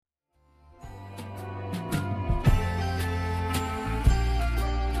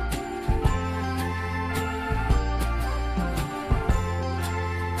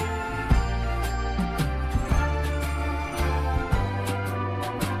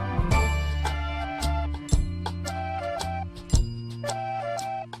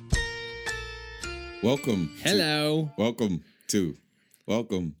Welcome. Hello. Welcome to.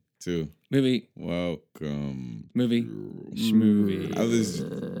 Movie. Welcome. Movie. Schmovie. I was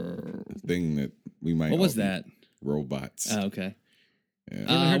thing that we might. What was all be that? Robots. Oh, okay.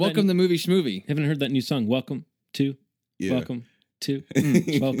 Yeah. Welcome to Movie Schmovie. Haven't heard that new song? Welcome to. Yeah. Welcome to.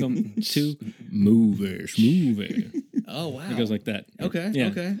 Welcome to Movie. Oh, wow. It goes like that. Okay. Yeah.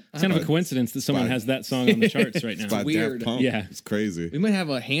 Okay. It's kind of a coincidence that someone has that song on the charts right It's now. by weird. Daft Punk. Yeah. It's crazy. We might have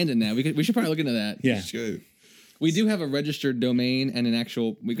a hand in that. We should probably look into that. Yeah. You should. We do have a registered domain and an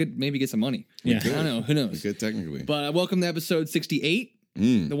actual. We could maybe get some money. Yeah. I don't know. Who You knows? could technically. But welcome to episode 68,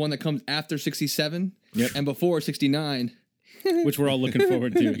 the one that comes after 67 and before 69. Which we're all looking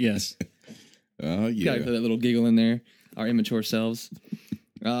forward to. Yes. Oh yeah. Gotta put that little giggle in there. Our immature selves.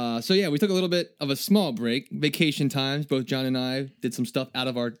 So yeah, we took a little bit of a small break, vacation times. Both John and I did some stuff out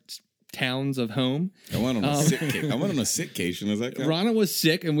of our towns of home. I went on a sitcation. Is that count? Rana was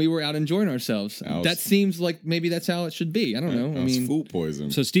sick, and we were out enjoying ourselves. That seems like maybe that's how it should be. I don't know. I mean, food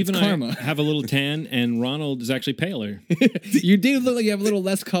poison. So Steve and karma. I have a little tan, and Ronald is actually paler. you do look like you have a little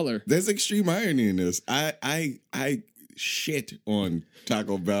less color. There's extreme irony in this. I shit on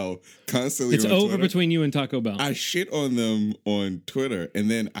Taco Bell constantly. It's on over Twitter. between you and Taco Bell. I shit on them on Twitter, and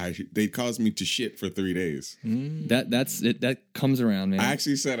then they caused me to shit for 3 days. That's it. That comes around, man. I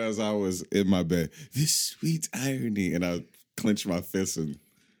actually said as I was in my bed, "This sweet irony," and I clenched my fist and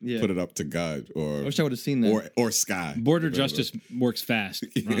put it up to God I wish I would have seen that. or Sky. Border justice works fast,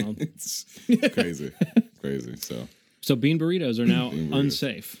 Ronald. It's crazy, crazy. So bean burritos are now Bean burritos.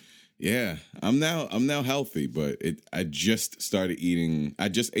 unsafe. Yeah, I'm now healthy, but I just started eating. I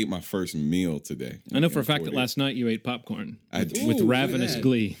just ate my first meal today. I know for a fact 40. that last night you ate popcorn I did. with Ooh, look at ravenous that.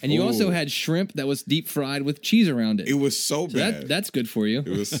 glee. And you also Ooh. had shrimp that was deep fried with cheese around it. It was so bad. That's good for you. It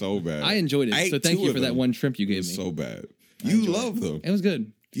was so bad. I enjoyed it. I So ate thank 2 you of for that them. one shrimp you It gave was me. so bad. You love them. It was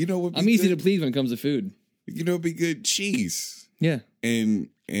good. You know what? I'm easy to please when it comes to food. You know, be good cheese Yeah. and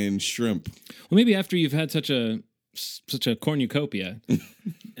shrimp. Well, maybe after you've had such a cornucopia,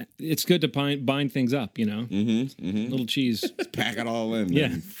 it's good to bind things up. You know, little cheese. Pack it all in.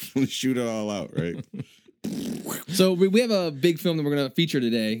 Yeah. and shoot it all out. Right. So we have a big film that we're going to feature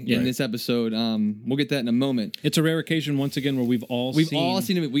today in Right. this episode. We'll get that in a moment. It's a rare occasion once again where we've all We've all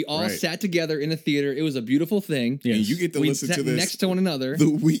seen it. We all Right. sat together in a theater. It was a beautiful thing. Yes. And you get to We listen sat to this next to one another. the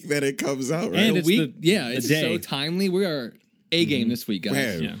week that it comes out. Right. And The it's week, the it's day. so timely. We are A game this week, guys.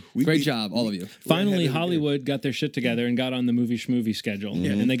 Man, Yeah. we Great beat- job, all of you. Finally, ahead of the Hollywood got their shit together and got on the movie schmovie schedule,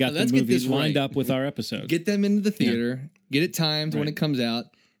 and they got Now, the let's get movies this lined right. up with our episode. Get them into the theater. Get it timed when Right. it comes out.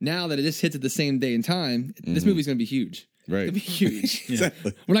 Now that it just hits at the same day and time, this movie's going to be huge. Right. It's going to be huge.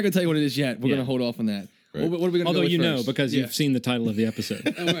 Exactly. We're not going to tell you what it is yet. We're Yeah. going to hold off on that. Right. What are we going to Although go with you know first? because Yeah. you've seen the title of the episode.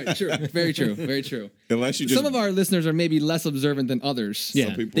 Oh, right, true. Very true. Very true. Unless you just Some of our listeners are maybe less observant than others. Yeah.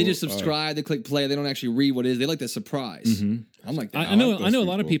 some people They just are. subscribe, they click play, they don't actually read what it is. They like the surprise. I'm like that. I know. like I know a those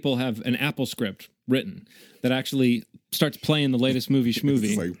lot of people. people have an Apple script written that actually starts playing the latest movie schmovie.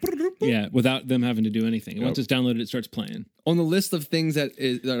 It's like, Yeah, without them having to do anything. And once it's downloaded, it starts playing. On the list of things that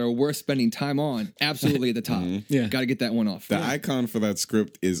are worth spending time on, absolutely at the top. Yeah. Got to get that one off. the icon for that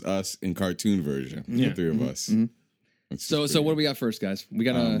script is us in cartoon version. The 3 of us. It's So just what do pretty we got first, guys? We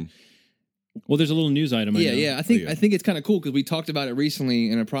got a Well, there's a little news item. I know. yeah. I think it's kind of cool because we talked about it recently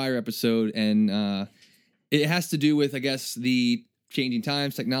in a prior episode, and it has to do with, I guess, the changing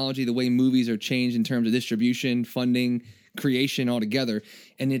times, technology, the way movies are changed in terms of distribution, funding, creation altogether.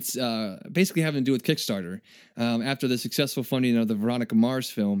 And it's basically having to do with Kickstarter. After the successful funding of the Veronica Mars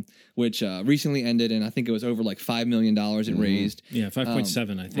film, which recently ended, and I think it was over like $5 million it raised. Yeah,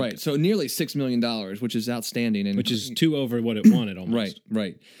 5.7, I think. Right. So nearly $6 million, which is outstanding. And Which is 2 over what it wanted almost.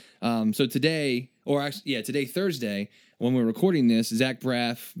 Right. So today, or actually, today, Thursday, when we're recording this, Zach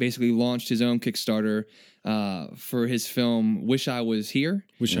Braff basically launched his own Kickstarter for his film "Wish I Was Here."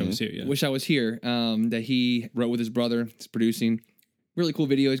 Wish I was here. Yeah. "Wish I Was Here," that he wrote with his brother. He's producing. Really cool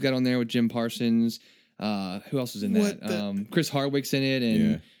video he's got on there with Jim Parsons. Who else is in What that? Chris Hardwick's in it,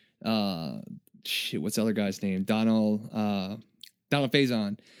 and what's the other guy's name? Donald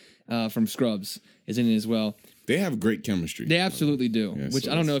Faison from Scrubs is in it as well. They have great chemistry. They absolutely do. Yeah, which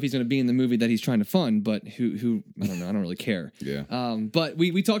so I don't know if he's going to be in the movie that he's trying to fund, but who I don't know. I don't really care. Yeah. But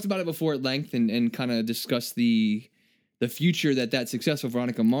we talked about it before at length and kind of discussed the future that successful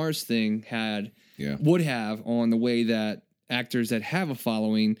Veronica Mars thing would have on the way that actors that have a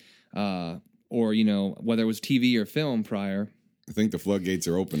following, or whether it was TV or film prior. I think the floodgates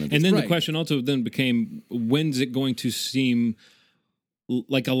are open. And then Right. the question also then became, when's it going to seem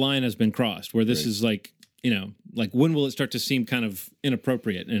like a line has been crossed, where this Right. is like, like when will it start to seem kind of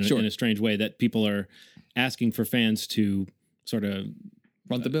inappropriate in, Sure. in a strange way that people are asking for fans to sort of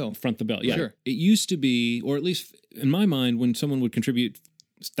Front the bill. Front the bill. Yeah. Sure. It used to be, or at least in my mind, when someone would contribute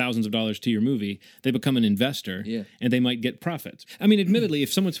thousands of dollars to your movie, they become an investor, and they might get profits. I mean, admittedly,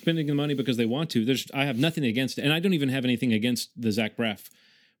 if someone's spending the money because they want to, I have nothing against it, and I don't even have anything against the Zach Braff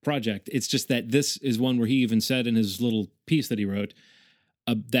project. It's just that this is one where he even said in his little piece that he wrote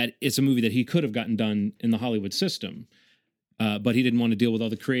that it's a movie that he could have gotten done in the Hollywood system. But he didn't want to deal with all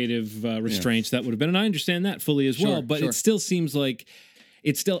the creative restraints that would have been. And I understand that fully as well. But it still seems like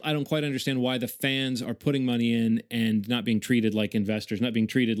I don't quite understand why the fans are putting money in and not being treated like investors, not being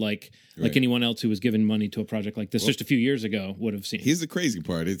treated like anyone else who was given money to a project like this just a few years ago would have seen. Here's the crazy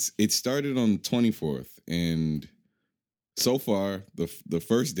part. It started on the 24th, and so far, the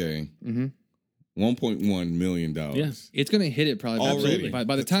first day, $1.1 million. Yeah, it's going to hit it probably. Already.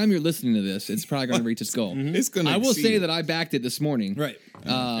 By the time you're listening to this, it's probably going to reach its goal. It's going to. I will say that I backed it this morning. Right.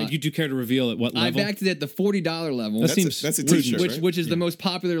 You do care to reveal at what level? I backed it at the $40 level. That's a t-shirt, which is the most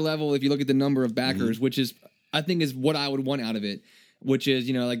popular level if you look at the number of backers, which is I think is what I would want out of it. Which is,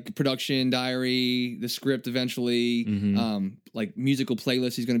 like production diary, the script eventually, like musical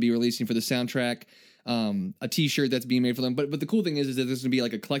playlist he's going to be releasing for the soundtrack. A t-shirt that's being made for them. But the cool thing is that there's going to be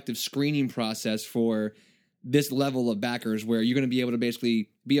like a collective screening process for this level of backers where you're going to be able to basically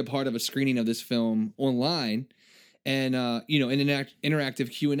be a part of a screening of this film online and, an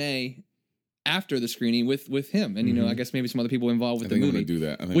interactive Q&A after the screening with him. And, I guess maybe some other people involved with the movie. I'm going to do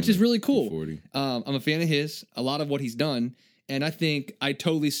that. Which is really cool. I'm a fan of his, a lot of what he's done. And I think I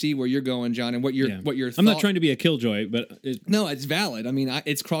totally see where you're going, John, and what your I'm not trying to be a killjoy, but no, it's valid. I mean,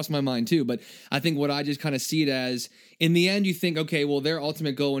 it's crossed my mind too. But I think what I just kind of see it as, in the end, you think, okay, well, their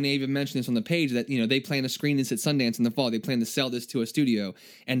ultimate goal, and they even mentioned this on the page, that they plan to screen this at Sundance in the fall. They plan to sell this to a studio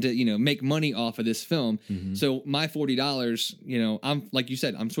and to make money off of this film. So my $40, I'm like you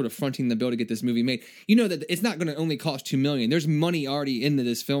said, I'm sort of fronting the bill to get this movie made. That it's not going to only cost $2 million. There's money already into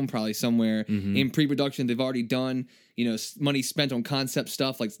this film, probably somewhere in pre-production. They've already done. Money spent on concept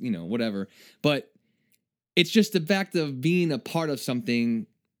stuff, like, whatever. But it's just the fact of being a part of something.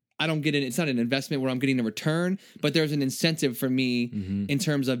 I don't get it. It's not an investment where I'm getting a return, but there's an incentive for me in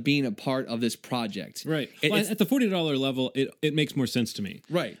terms of being a part of this project. Right. At the $40 level, it makes more sense to me.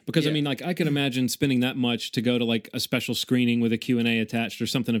 Right. Because, I mean, like, I can imagine spending that much to go to, like, a special screening with a Q&A attached or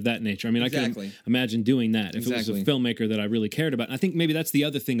something of that nature. I mean, I can imagine doing that if it was a filmmaker that I really cared about. And I think maybe that's the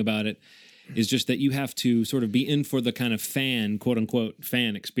other thing about it, is just that you have to sort of be in for the kind of fan, quote unquote,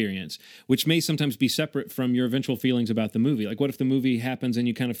 fan experience, which may sometimes be separate from your eventual feelings about the movie. Like, what if the movie happens and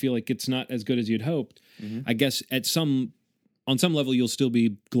you kind of feel like it's not as good as you'd hoped? I guess on some level, you'll still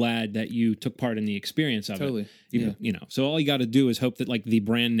be glad that you took part in the experience of it. Even, so all you got to do is hope that, like, the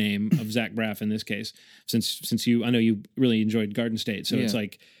brand name of Zach Braff in this case, since I know you really enjoyed Garden State, so it's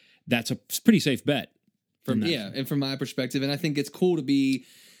like that's a pretty safe bet. And from my perspective, and I think it's cool to be.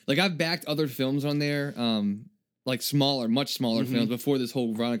 Like, I've backed other films on there, like much smaller films before this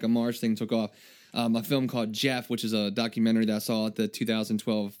whole Veronica Mars thing took off. A film called Jeff, which is a documentary that I saw at the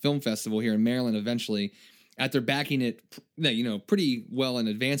 2012 Film Festival here in Maryland eventually. After backing it, pretty well in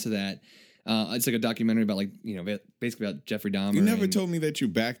advance of that. It's like a documentary about, like, basically about Jeffrey Dahmer. You never told me that you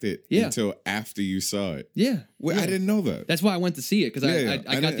backed it until after you saw it. Yeah. Well, I didn't know that. That's why I went to see it, because I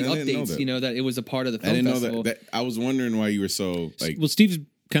got the updates, that it was a part of the film festival. Know that. I was wondering why you were so, like... Well, Steve's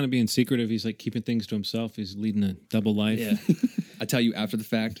kind of being secretive. He's like keeping things to himself. He's leading a double life. Yeah. I tell you after the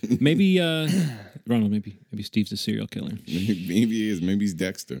fact. Maybe Ronald, maybe Steve's a serial killer. Maybe he is. Maybe he's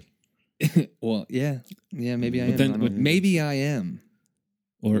Dexter. Well, yeah, maybe I am. Maybe I am.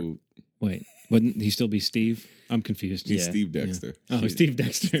 Or wait, wouldn't he still be Steve? I'm confused. He's Steve Dexter. Oh, Steve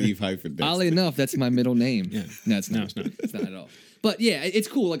Dexter. Steve hyphen Dexter. Oddly enough, that's my middle name. Yeah. No, it's not. No, it's not. It's not at all. But yeah, it's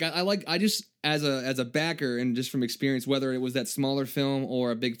cool. Like, I just as a backer, and just from experience, whether it was that smaller film or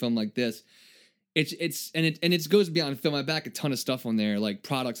a big film like this, it goes beyond film. I back a ton of stuff on there, like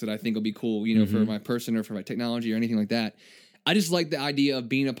products that I think will be cool, for my person or for my technology or anything like that. I just like the idea of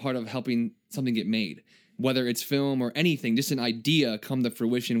being a part of helping something get made, whether it's film or anything, just an idea come to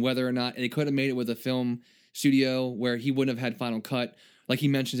fruition, whether or not they could have made it with a film studio where he wouldn't have had final cut, like he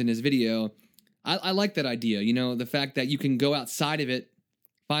mentions in his video. I like that idea, the fact that you can go outside of it,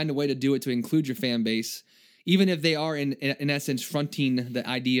 find a way to do it to include your fan base, even if they are in essence fronting the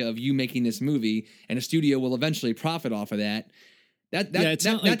idea of you making this movie, and a studio will eventually profit off of that. That's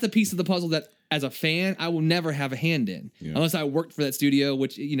a piece of the puzzle that, as a fan, I will never have a hand in, unless I worked for that studio,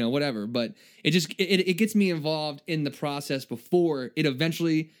 which, whatever. But it gets me involved in the process before it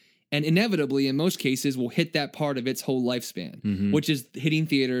eventually and inevitably, in most cases, will hit that part of its whole lifespan, which is hitting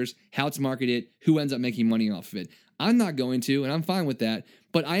theaters, how it's marketed, who ends up making money off of it. I'm not going to, and I'm fine with that,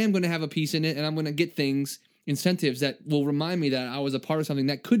 but I am going to have a piece in it, and I'm going to get things incentives that will remind me that I was a part of something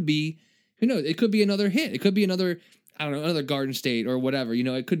that could be, who knows, it could be another hit. It could be another, I don't know, another Garden State or whatever. You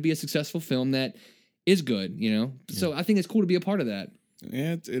know, it could be a successful film that is good, you know? Yeah. So I think it's cool to be a part of that.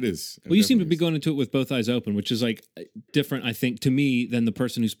 Yeah, it is. Well, you seem to be going into it with both eyes open, which is like different, I think, to me than the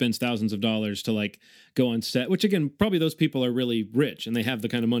person who spends thousands of dollars to like go on set, which again, probably those people are really rich and they have the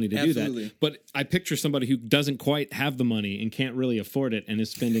kind of money to do that. But I picture somebody who doesn't quite have the money and can't really afford it and is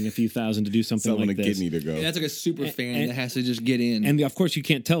spending a few thousand to do something like this. Kidney to go. Yeah, that's like a super fan that has to just get in. And of course, you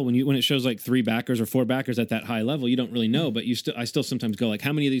can't tell when it shows like 3 backers or 4 backers at that high level. You don't really know, but I still sometimes go like,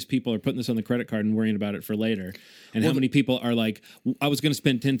 how many of these people are putting this on the credit card and worrying about it for later? And how many people are like, I was going to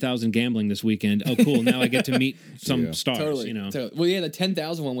spend $10,000 gambling this weekend. Oh, cool! Now I get to meet some stars. Totally, you know. Totally. Well, yeah, the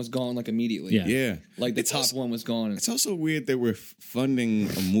 10,000 one was gone like immediately. Yeah. Like the top one was gone. It's also weird that we're funding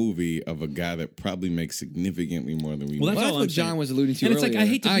a movie of a guy that probably makes significantly more than we. Well, that's what John was alluding to. And it's earlier. like I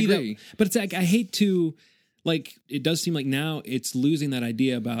hate to be that, but it's like I hate to like. It does seem like now it's losing that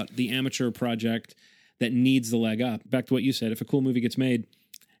idea about the amateur project that needs the leg up. Back to what you said: if a cool movie gets made,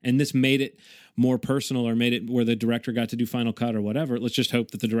 and this made it more personal or made it where the director got to do final cut or whatever, let's just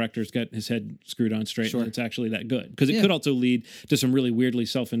hope that the director's got his head screwed on straight and it's actually that good. Because it could also lead to some really weirdly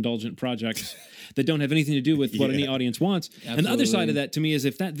self-indulgent projects that don't have anything to do with what any audience wants. Absolutely. And the other side of that to me is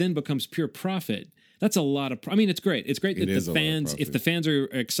if that then becomes pure profit, that's a lot of... I mean, it's great. It's great that the fans, if the fans are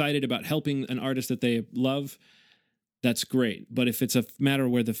excited about helping an artist that they love, that's great. But if it's a matter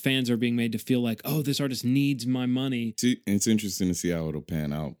where the fans are being made to feel like, oh, this artist needs my money. See, it's interesting to see how it'll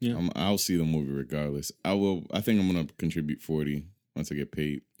pan out. Yeah. I'll see the movie regardless. I think I'm going to contribute 40 once I get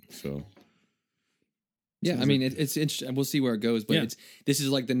paid. So. Yeah, I mean, it's interesting. We'll see where it goes. But this is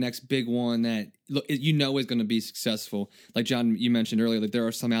like the next big one that, look, you know is going to be successful. Like, John, you mentioned earlier, like there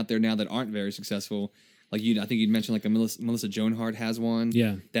are some out there now that aren't very successful. Like I think you'd mentioned like a Melissa Joan Hart has one.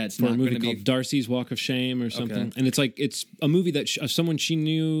 Yeah, that's for not a movie called be... Darcy's Walk of Shame or something. Okay. And it's a movie that someone she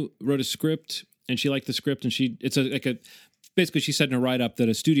knew wrote a script and she liked the script and basically she said in a write up that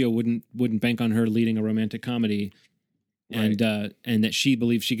a studio wouldn't bank on her leading a romantic comedy. Right. And that she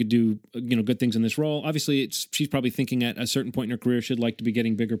believed she could do good things in this role. Obviously, she's probably thinking at a certain point in her career she'd like to be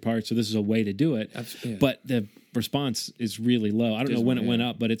getting bigger parts, so this is a way to do it. Yeah. But the response is really low. I don't know when it went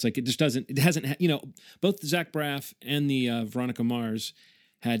up, but it's like it just doesn't. It hasn't. Both Zach Braff and the Veronica Mars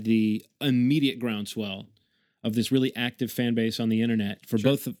had the immediate groundswell of this really active fan base on the internet for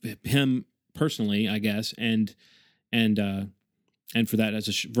both of him personally, I guess, and for that as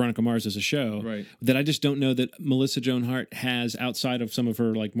Veronica Mars as a show, right? That I just don't know that Melissa Joan Hart has outside of some of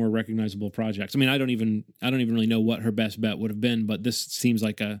her like more recognizable projects. I mean, I don't even really know what her best bet would have been, but this seems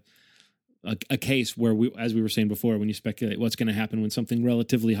like a case where as we were saying before, when you speculate what's going to happen when something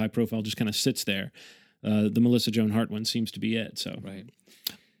relatively high profile just kind of sits there, the Melissa Joan Hart one seems to be it. So right.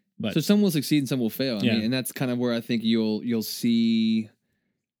 But so some will succeed and some will fail. I mean, and that's kind of where I think you'll see.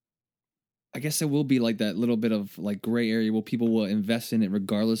 I guess there will be like that little bit of like gray area where people will invest in it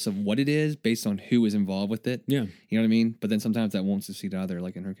regardless of what it is based on who is involved with it. Yeah. You know what I mean? But then sometimes that won't succeed either,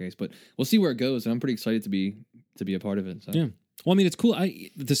 like in her case. But we'll see where it goes. And I'm pretty excited to be a part of it. So. Yeah. Well, I mean, it's cool.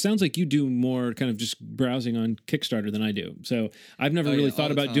 This sounds like you do more kind of just browsing on Kickstarter than I do. So I've never really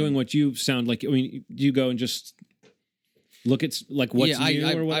thought about doing what you sound like. I mean, you go and just look at like what's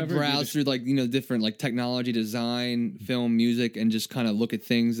new or whatever. I browse through like different like technology, design, film, music, and just kind of look at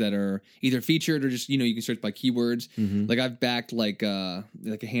things that are either featured or just you can search by keywords. Mm-hmm. Like I've backed like a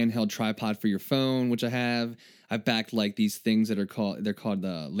handheld tripod for your phone, which I have. I've backed like these things that are called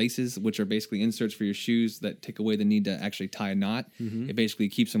laces, which are basically inserts for your shoes that take away the need to actually tie a knot. Mm-hmm. It basically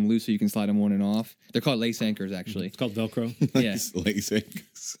keeps them loose so you can slide them on and off. They're called lace anchors, actually. It's called Velcro. Yeah, lace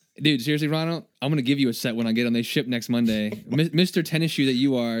anchors. Dude, seriously, Ronald, I'm going to give you a set when I get them. They ship next Monday. Mr. Tennis Shoe that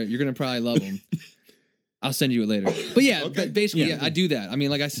you are, you're going to probably love them. I'll send you it later. But yeah, but basically, I do that. I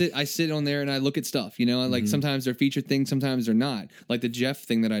mean, like I sit on there and I look at stuff, like sometimes they're featured things, sometimes they're not. Like the Jeff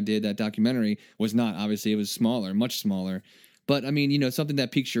thing that I did, that documentary was not, obviously it was smaller, much smaller. But I mean, something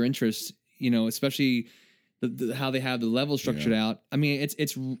that piques your interest, especially how they have the level structured out. I mean,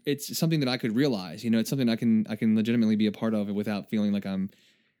 it's something that I could realize, it's something I can legitimately be a part of it without feeling like I'm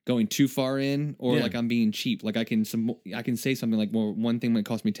going too far in or like I'm being cheap. Like I can say something like, well, one thing might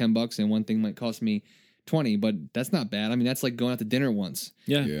cost me $10 and one thing might cost me 20, but that's not bad. I mean, that's like going out to dinner once.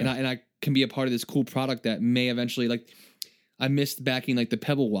 Yeah. And I can be a part of this cool product that may eventually, like, I missed backing like the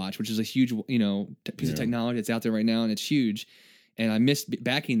Pebble Watch, which is a huge, piece of technology that's out there right now and it's huge. And I missed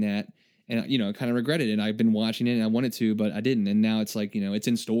backing that and, I kind of regretted it. And I've been watching it and I wanted to, but I didn't. And now it's like, it's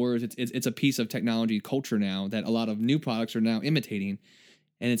in stores. It's a piece of technology culture now that a lot of new products are now imitating.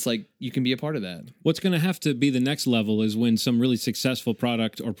 And it's like, you can be a part of that. What's going to have to be the next level is when some really successful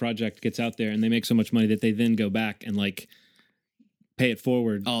product or project gets out there and they make so much money that they then go back and like pay it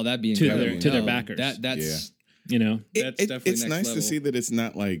forward. Oh, that'd be to incredible. their backers. That's you know, that's definitely it's next nice level. to see that it's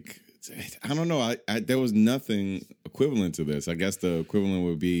not like, I don't know. I there was nothing equivalent to this. I guess the equivalent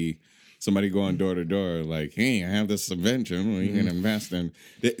would be somebody going door to door, like, "Hey, I have this invention. Well, you can invest in."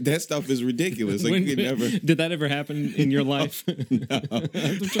 That stuff is ridiculous. Like, you can never. Did that ever happen in your life? No.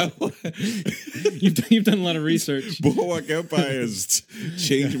 You've done a lot of research. Boardwalk Empire has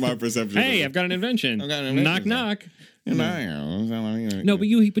changed my perception. Hey, I've got an invention. Knock knock. No, but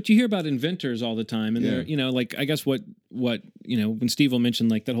you hear about inventors all the time, and they're, you know, like, I guess what you know, when Steve will mention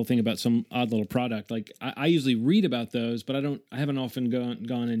like that whole thing about some odd little product, like I usually read about those, but I haven't often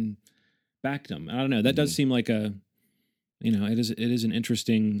gone and backed them. I don't know. That does seem like a, you know, it is an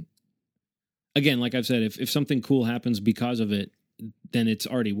interesting. Again, like I've said, if something cool happens because of it, then it's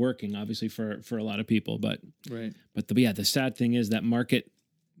already working, obviously for a lot of people. But right. But the sad thing is that market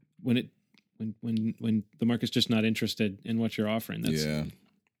when the market's just not interested in what you're offering. That's,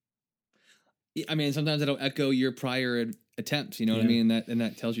 I mean, sometimes it'll echo your prior attempts. You know what I mean? And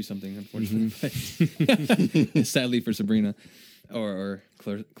that tells you something, unfortunately. Sadly for Sabrina. Or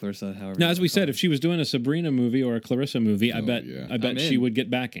Clarissa, however. Now, as we said, if she was doing a Sabrina movie or a Clarissa movie, I bet she would get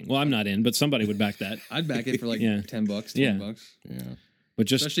backing. Well, I'm not in, but somebody would back that. I'd back it for like $10, $20. Yeah. But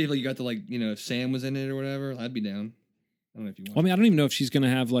just especially if like, you got the, like, you know, if Sam was in it or whatever, I'd be down. I don't know if you want. Well, I mean, I don't even know if she's going to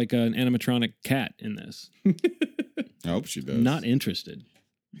have like an animatronic cat in this. I hope she does. Not interested.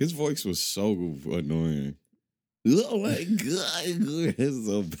 His voice was so annoying. Oh my god,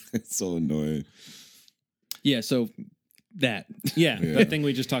 it's so annoying. Yeah. So. That thing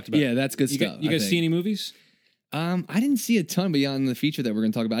we just talked about. Yeah, that's good stuff. You guys see any movies? I didn't see a ton beyond the feature that we're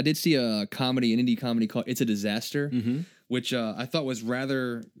going to talk about. I did see an indie comedy called "It's a Disaster," which I thought was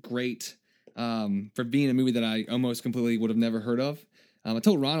rather great for being a movie that I almost completely would have never heard of. I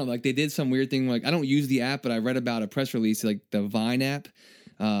told Ronald, like, they did some weird thing. Like, I don't use the app, but I read about a press release, like the Vine app.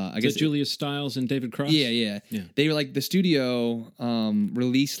 I guess Julia Stiles and David Cross. Yeah. They were like, the studio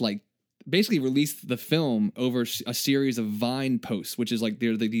released the film over a series of Vine posts, which is like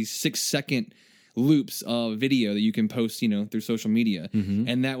they're these 6-second loops of video that you can post, you know, through social media.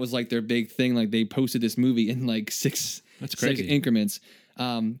 And that was like their big thing. Like, they posted this movie in like 6-second increments.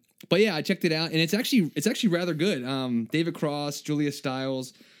 But yeah, I checked it out, and it's actually rather good. David Cross, Julia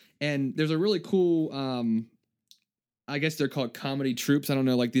Stiles, and there's a really cool, I guess they're called comedy troupes. I don't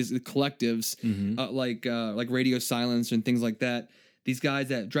know, like these collectives, like Radio Silence and things like that. These guys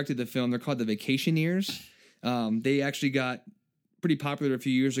that directed the film, they're called the Vacationeers. They actually got pretty popular a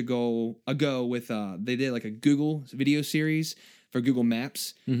few years ago with they did like a Google video series for Google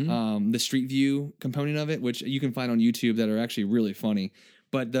Maps, the Street View component of it, which you can find on YouTube, that are actually really funny.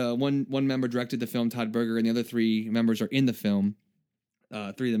 But the one member directed the film, Todd Berger, and the other 3 members are in the film, 3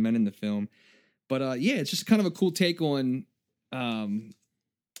 of the men in the film. But yeah, it's just kind of a cool take on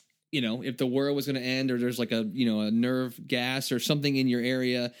you know, if the world was going to end, or there's like a nerve gas or something in your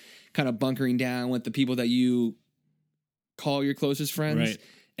area, kind of bunkering down with the people that you call your closest friends, right,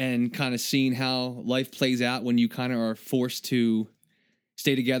 and kind of seeing how life plays out when you kind of are forced to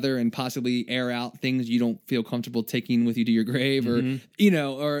stay together and possibly air out things you don't feel comfortable taking with you to your grave, or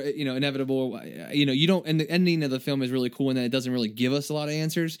inevitable. You don't. And the ending of the film is really cool in that it doesn't really give us a lot of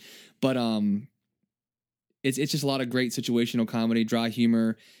answers, but it's just a lot of great situational comedy, dry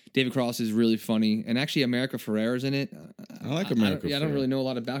humor. David Cross is really funny, and actually America Ferrera's in it. I like America Ferrera. I don't really know a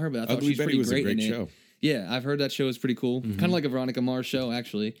lot about her, but I thought she's pretty great in it. Show. Yeah, I've heard that show is pretty cool. Kind of like a Veronica Mars show,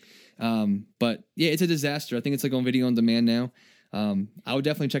 actually. But yeah, It's a Disaster. I think it's like on video on demand now. I would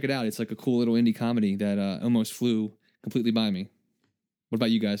definitely check it out. It's like a cool little indie comedy that almost flew completely by me. What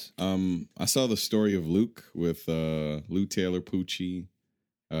about you guys? I saw The Story of Luke with Lou Taylor Pucci,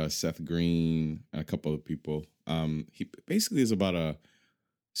 Seth Green, and a couple of people. He basically is about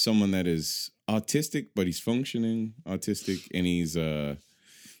someone that is autistic, but he's functioning autistic, and he's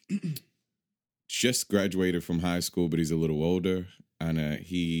just graduated from high school, but he's a little older, and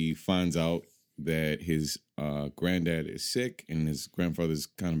he finds out that his granddad is sick, and his grandfather's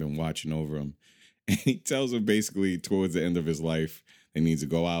kind of been watching over him, and he tells him basically towards the end of his life that he needs to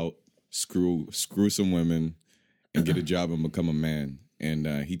go out, screw some women, and get a job and become a man.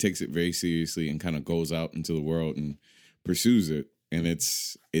 And he takes it very seriously and kind of goes out into the world and pursues it. And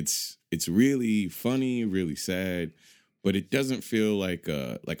it's really funny, really sad, but it doesn't feel like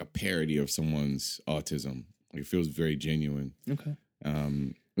a parody of someone's autism. It feels very genuine. Okay.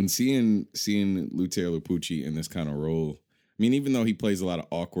 And seeing Lou Taylor Pucci in this kind of role, I mean, even though he plays a lot of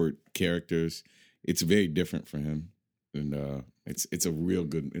awkward characters, it's very different for him. and it's a really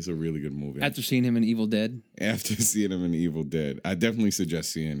good movie. After seeing him in Evil Dead, After seeing him in Evil Dead, I definitely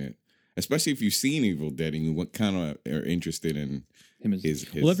suggest seeing it, especially if you've seen Evil Dead and you kind of are interested in his.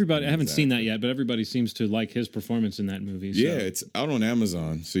 Well, everybody, I haven't seen that yet, but everybody seems to like his performance in that movie. So. Yeah, it's out on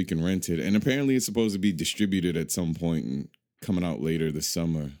Amazon, so you can rent it, and apparently it's supposed to be distributed at some point and coming out later this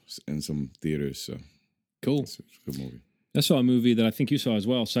summer in some theaters. So cool, it's a good movie. I saw a movie that I think you saw as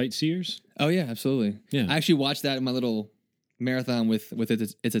well, Sightseers. Oh yeah, absolutely. Yeah, I actually watched that in my little marathon with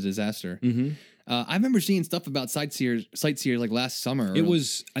It's a Disaster. Mm-hmm. I remember seeing stuff about Sightseers like last summer. It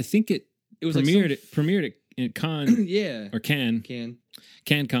was, I think it was premiered at Cannes. Yeah, or Cannes. Cannes.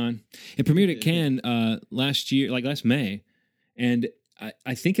 It premiered at Cannes last year, like last May, and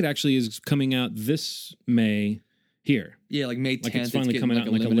I think it actually is coming out this May. Here, yeah, like May 10th. Like it's finally coming out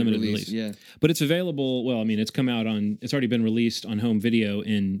in like a limited release. Yeah, but it's available. Well, I mean, it's come out on. It's already been released on home video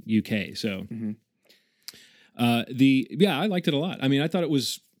in UK. So, I liked it a lot. I mean, I thought it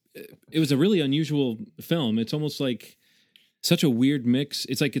was a really unusual film. It's almost like such a weird mix.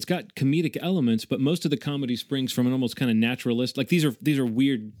 It's like it's got comedic elements, but most of the comedy springs from an almost kind of naturalist. Like these are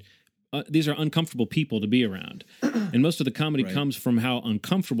weird. These are uncomfortable people to be around, and most of the comedy comes from how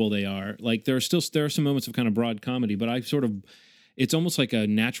uncomfortable they are. Like there are some moments of kind of broad comedy, but it's almost like a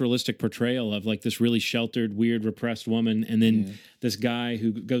naturalistic portrayal of like this really sheltered, weird, repressed woman, and then this guy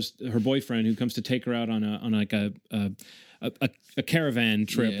her boyfriend who comes to take her out on a caravan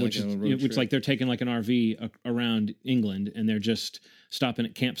trip, which like they're taking like an RV around England, and they're just stopping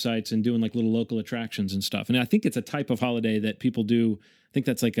at campsites and doing like little local attractions and stuff. And I think it's a type of holiday that people do. I think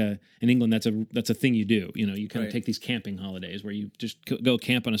that's like in England, that's a thing you do. You know, you kind of take these camping holidays where you just go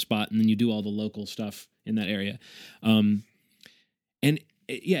camp on a spot and then you do all the local stuff in that area.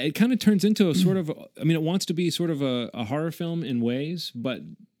 It kind of turns into a sort of, I mean, it wants to be sort of a horror film in ways, but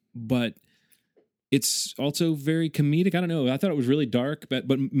it's also very comedic. I don't know. I thought it was really dark,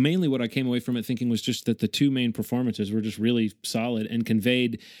 but mainly what I came away from it thinking was just that the two main performances were just really solid and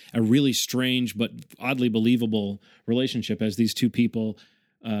conveyed a really strange but oddly believable relationship as these two people.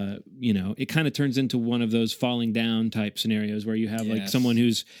 It kind of turns into one of those falling down type scenarios where you have like someone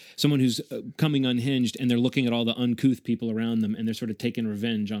who's coming unhinged and they're looking at all the uncouth people around them and they're sort of taking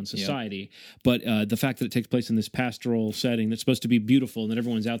revenge on society. But the fact that it takes place in this pastoral setting that's supposed to be beautiful and that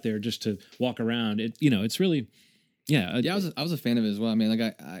everyone's out there just to walk around, it's really, I was a fan of it as well. I mean,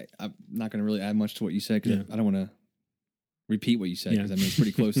 like I'm not going to really add much to what you said because I don't want to repeat what you said because I mean it's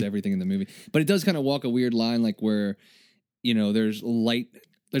pretty close to everything in the movie. But it does kind of walk a weird line, like where there's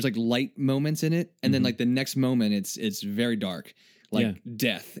like light moments in it, and then like the next moment it's very dark, like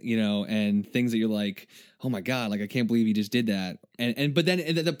death, and things that you're like, oh my god, like I can't believe he just did that. But then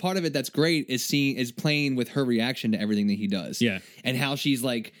the part of it that's great is playing with her reaction to everything that he does, and how she's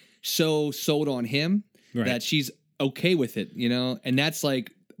like so sold on him that she's okay with it, and that's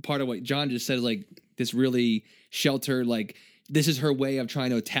like part of what John just said, like this really sheltered, like this is her way of trying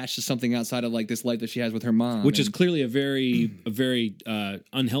to attach to something outside of like this life that she has with her mom, which is clearly a very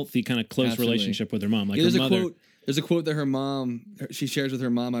unhealthy kind of close relationship with her mom. Like there's her mother. There's a quote that she shares with her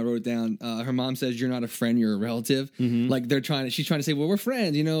mom. I wrote it down. Her mom says, "You're not a friend, you're a relative." Like she's trying to say, "Well, we're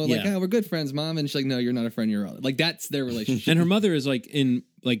friends, we're good friends, mom." And she's like, "No, you're not a friend, you're a relative." Like that's their relationship. And her mother is like in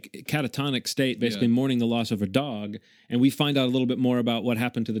like catatonic state, basically mourning the loss of her dog. And we find out a little bit more about what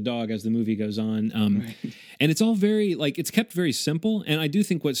happened to the dog as the movie goes on. And it's all very like it's kept very simple. And I do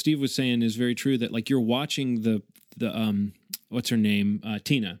think what Steve was saying is very true. That like you're watching the what's her name,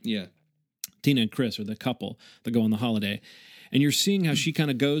 Tina. Yeah. Tina and Chris are the couple that go on the holiday. And you're seeing how she kind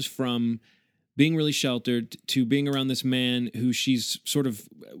of goes from being really sheltered to being around this man who she's sort of,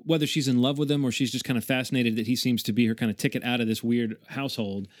 whether she's in love with him or she's just kind of fascinated that he seems to be her kind of ticket out of this weird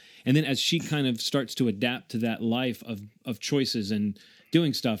household. And then as she kind of starts to adapt to that life of choices and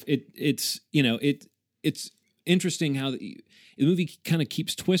doing stuff, it's interesting how the movie kind of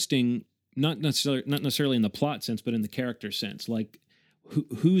keeps twisting, not necessarily in the plot sense, but in the character sense. Like,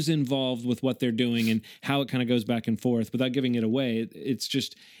 who's involved with what they're doing and how it kind of goes back and forth without giving it away.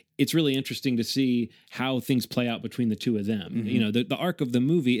 It's really interesting to see how things play out between the two of them. The arc of the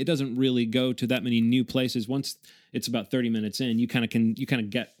movie, it doesn't really go to that many new places. Once it's about 30 minutes in, you kind of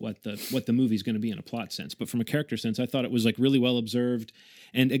get what the movie's going to be in a plot sense. But from a character sense, I thought it was like really well observed.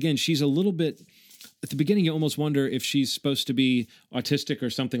 And again, she's a little bit, at the beginning, you almost wonder if she's supposed to be autistic or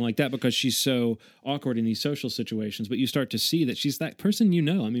something like that because she's so awkward in these social situations. But you start to see that she's that person,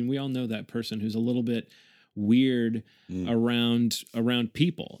 I mean, we all know that person who's a little bit weird around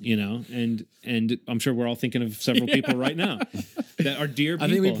people, you know, and I'm sure we're all thinking of several people right now that are dear people. I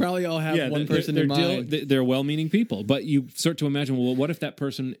think we probably all have one person in mind. They're well-meaning people, but you start to imagine, well, what if that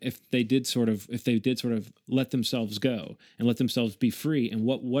person, if they did sort of let themselves go and let themselves be free, and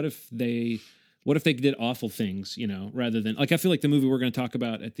what if they did awful things, you know, rather than, like, I feel like the movie we're going to talk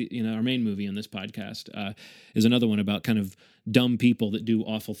about at the, you know, our main movie on this podcast is another one about kind of dumb people that do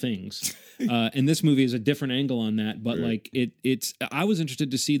awful things. And this movie is a different angle on that, but like it's, I was interested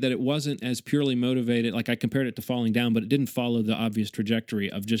to see that it wasn't as purely motivated. Like I compared it to Falling Down, but it didn't follow the obvious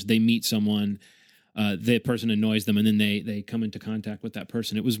trajectory of just they meet someone, the person annoys them, and then they come into contact with that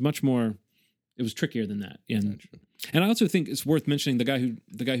person. It was much more, it was trickier than that. And I also think it's worth mentioning the guy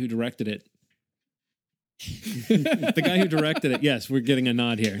who directed it. The guy who directed it. Yes, we're getting a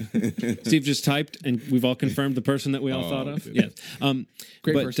nod here. Steve just typed, and we've all confirmed the person that we all thought of. Yes,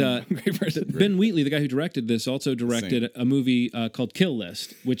 great person. Great person. Ben Wheatley, the guy who directed this, also directed a movie called Kill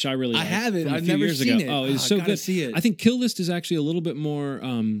List, which I really liked. I have it. I've never seen it. Oh, it's so good. See it. I think Kill List is actually a little bit more.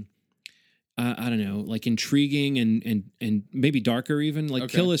 I don't know, like intriguing and maybe darker even. Like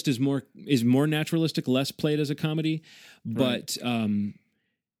Kill List is more naturalistic, less played as a comedy, but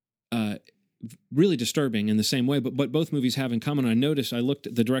really disturbing in the same way. But both movies have in common. I noticed, I looked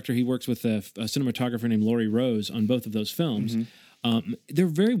at the director, he works with a cinematographer named Laurie Rose on both of those films. They're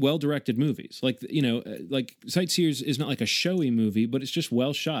very well directed movies. Like, you know, like Sightseers is not like a showy movie, but it's just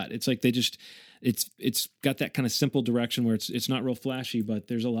well shot. It's like it's got that kind of simple direction where it's not real flashy, but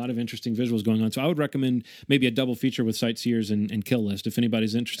there's a lot of interesting visuals going on. So I would recommend maybe a double feature with Sightseers and Kill List if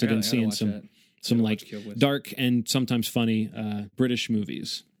anybody's interested in seeing some like dark and sometimes funny British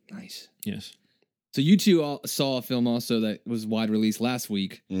movies. Nice. Yes. So you two all saw a film also that was wide release last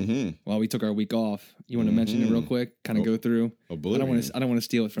week while we took our week off. You want to mention it real quick? Kind of go through. Oblivion. I don't want to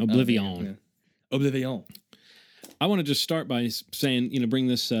steal it from Oblivion. Oblivion. I want to just start by saying, you know, bring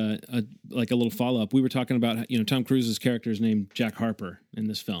this like a little follow up. We were talking about, you know, Tom Cruise's character is named Jack Harper in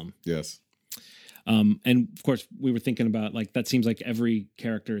this film. Yes. And of course, we were thinking about, like, that seems like every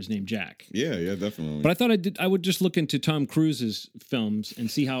character is named Jack. Yeah, definitely. But I thought I would just look into Tom Cruise's films and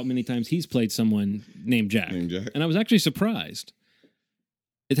see how many times he's played someone named Jack. And I was actually surprised.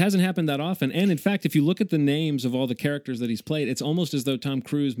 It hasn't happened that often. And in fact, if you look at the names of all the characters that he's played, it's almost as though Tom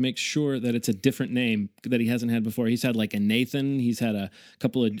Cruise makes sure that it's a different name that he hasn't had before. He's had like a Nathan. He's had a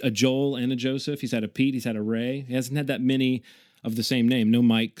couple of a Joel and a Joseph. He's had a Pete. He's had a Ray. He hasn't had that many of the same name. No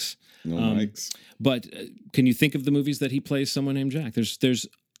Mikes. But can you think of the movies that he plays someone named Jack? There's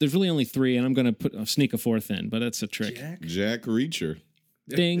really only three, and I'm going to sneak a fourth in, but that's a trick. Jack Reacher.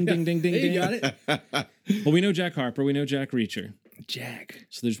 Ding, ding, ding, ding, ding. You got it? Well, we know Jack Harper. We know Jack Reacher. Jack.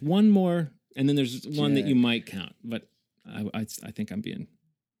 So there's one more, and then there's one that you might count, but I think I'm being...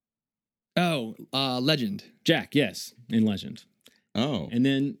 Oh, Legend. Jack, yes, in Legend. Oh. And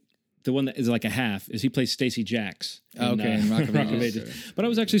then... the one that is like a half is he plays Stacey Jacks. In Rock of Ages. But I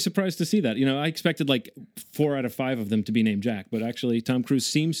was actually surprised to see that. You know, I expected like 4 out of 5 of them to be named Jack, but actually Tom Cruise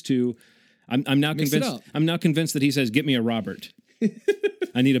seems to. I'm now convinced. I'm now convinced that he says, "Get me a Robert.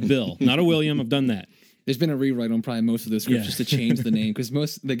 I need a Bill, not a William. I've done that." There's been a rewrite on probably most of the scripts just to change the name because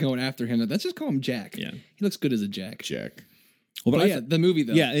most they're going after him. Let's just call him Jack. Yeah, he looks good as a Jack. Jack. Well, but the movie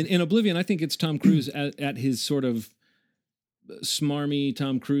though. Yeah, in Oblivion, I think it's Tom Cruise at his sort of smarmy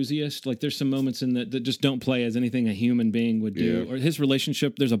Tom Cruise-iest. Like there's some moments in that just don't play as anything a human being would do. Or his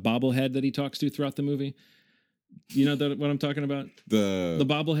relationship, there's a bobblehead that he talks to throughout the movie. You know what I'm talking about? The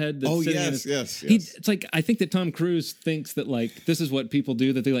bobblehead. That's yes. It's like, I think that Tom Cruise thinks that like this is what people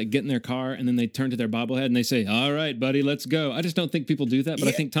do, that they like get in their car and then they turn to their bobblehead and they say, "All right, buddy, let's go." I just don't think people do that, but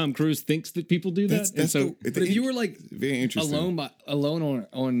I think Tom Cruise thinks that people do that. But if you were like very interesting alone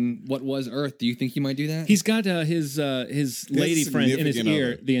on what was Earth, do you think you might do that? He's got his lady friend in his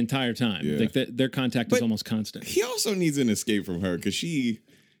ear the entire time. Yeah. Like their contact is almost constant. He also needs an escape from her because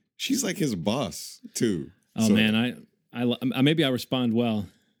she's like his boss too. Oh so. Man, I maybe I respond well.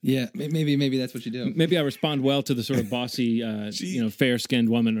 Yeah, maybe that's what you do. Maybe I respond well to the sort of bossy, fair-skinned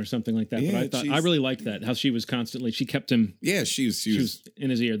woman or something like that. Yeah, but I really liked that, how she was constantly, she kept him. Yeah, she was in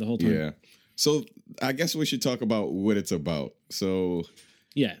his ear the whole time. Yeah. So I guess we should talk about what it's about. So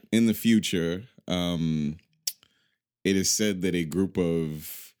yeah, in the future, it is said that a group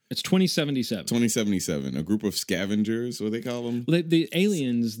of... It's 2077. 2077. A group of scavengers, what they call them? Well, the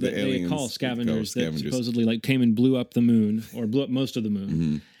aliens that they call scavengers that supposedly like came and blew up the moon or blew up most of the moon.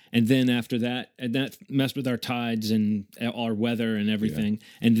 Mm-hmm. And then after that, and that messed with our tides and our weather and everything.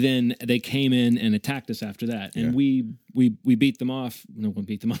 Yeah. And then they came in and attacked us after that. And we beat them off. No one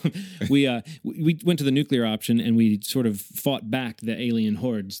beat them off. we went to the nuclear option and we sort of fought back the alien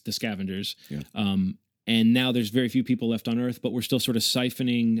hordes, the scavengers. Yeah. and now there's very few people left on Earth, but we're still sort of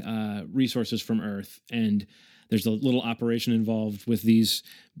siphoning resources from Earth, and there's a little operation involved with these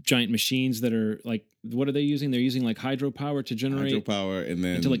giant machines that are like, what are they using? They're using like hydropower to generate hydropower, and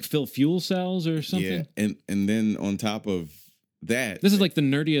then to like fill fuel cells or something. Yeah, and then on top of that, this is like the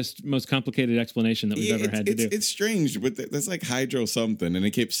nerdiest, most complicated explanation that we've ever had to do. It's strange, but that's like hydro something, and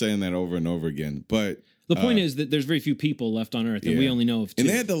they keep saying that over and over again. But the point is that there's very few people left on Earth, and we only know of 2.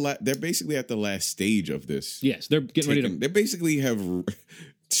 And they're basically at the last stage of this. Yes, they're getting ready to. They basically have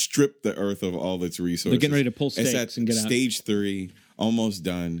stripped the Earth of all its resources. They're getting ready to pull stakes it's at and get out. Stage 3, almost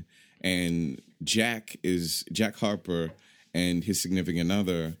done, and Jack Harper and his significant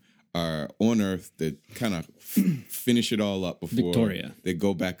other are on Earth to kind of finish it all up before Victoria. They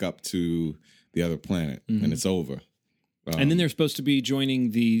go back up to the other planet, and it's over. And then they're supposed to be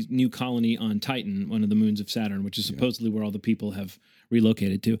joining the new colony on Titan, one of the moons of Saturn, which is supposedly where all the people have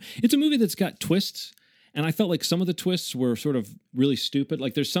relocated to. It's a movie that's got twists, and I felt like some of the twists were sort of really stupid.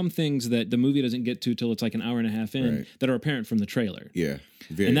 Like there's some things that the movie doesn't get to till it's like an hour and a half in that are apparent from the trailer. Yeah.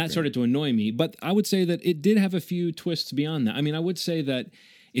 And that started to annoy me. But I would say that it did have a few twists beyond that. I mean, I would say that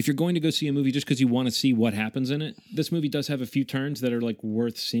if you're going to go see a movie just because you want to see what happens in it, this movie does have a few turns that are like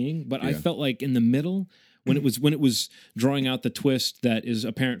worth seeing. But I felt like in the middle, when it was drawing out the twist that is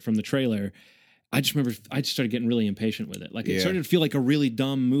apparent from the trailer, I just remember I just started getting really impatient with it. Like it started to feel like a really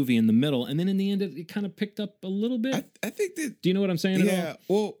dumb movie in the middle, and then in the end, it kind of picked up a little bit. I think that. Do you know what I'm saying? Yeah.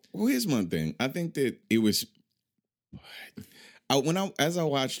 Well, here's one thing. I think that it was. As I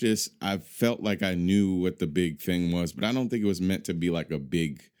watched this, I felt like I knew what the big thing was, but I don't think it was meant to be like a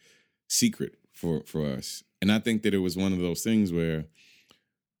big secret for us. And I think that it was one of those things where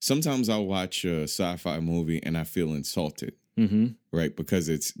sometimes I'll watch a sci-fi movie and I feel insulted. Right, because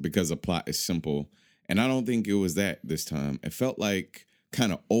a plot is simple, and I don't think it was that this time. It felt like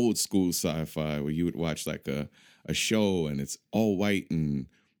kind of old school sci-fi where you would watch like a show and it's all white and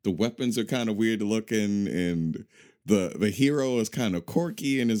the weapons are kind of weird looking and the hero is kind of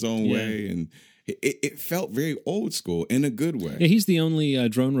quirky in his own way, and it felt very old school in a good way. Yeah, he's the only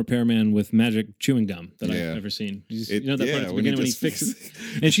drone repairman with magic chewing gum that I've ever seen. You know that part at the beginning when he fixes,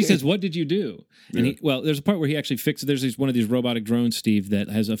 and she says, "What did you do?" And there's a part where he actually fixes. There's one of these robotic drones, Steve, that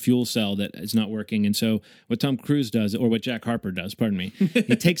has a fuel cell that is not working, and so what Tom Cruise does, or what Jack Harper does, pardon me,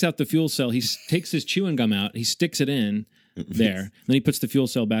 he takes out the fuel cell. He takes his chewing gum out. He sticks it in there. Then he puts the fuel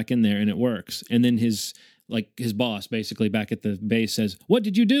cell back in there, and it works. And then his boss basically back at the base says, "What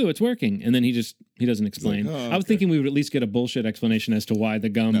did you do? It's working." And then he doesn't explain. Like, I was thinking we would at least get a bullshit explanation as to why the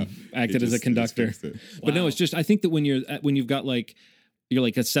gum acted as a conductor. But no, it's just, I think that when you've got you're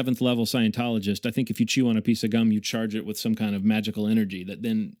like a 7th level Scientologist, I think if you chew on a piece of gum, you charge it with some kind of magical energy that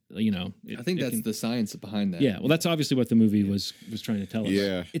then, I think that's the science behind that. Yeah. Well, that's obviously what the movie was trying to tell us.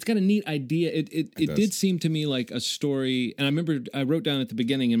 Yeah. It's got a neat idea. It did seem to me like a story. And I remember I wrote down at the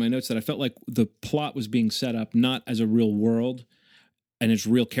beginning in my notes that I felt like the plot was being set up not as a real world and it's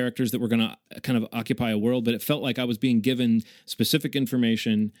real characters that were going to kind of occupy a world, but it felt like I was being given specific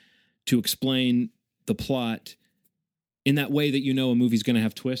information to explain the plot in that way that a movie's going to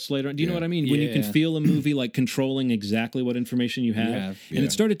have twists later on. Do you know what I mean? When you can feel a movie like controlling exactly what information you have. And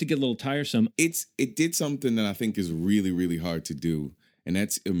it started to get a little tiresome. It did something that I think is really, really hard to do, and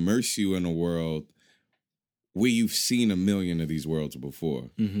that's immerse you in a world where you've seen a million of these worlds before.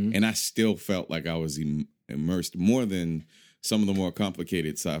 And I still felt like I was immersed more than some of the more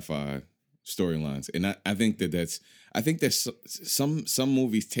complicated sci-fi storylines. And I think that some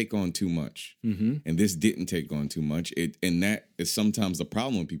movies take on too much, and this didn't take on too much. And that is sometimes the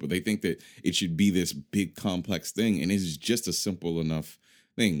problem with people. They think that it should be this big complex thing, and it's just a simple enough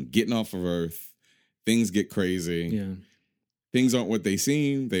thing. Getting off of Earth, things get crazy. Yeah, things aren't what they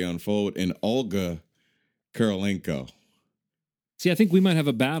seem. They unfold. And Olga Kurylenko. See, I think we might have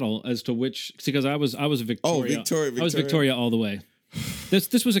a battle as to which, because I was Victoria. Oh, Victoria. I was Victoria all the way.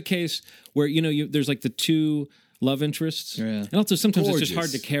 This was a case where there's like the two love interests, and also sometimes it's just hard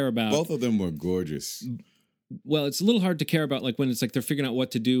to care about. Both of them were gorgeous. Well, it's a little hard to care about, like when it's like they're figuring out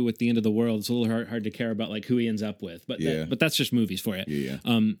what to do with the end of the world. It's a little hard to care about like who he ends up with. But but that's just movies for you.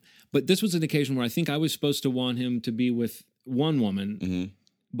 Yeah. But this was an occasion where I think I was supposed to want him to be with one woman,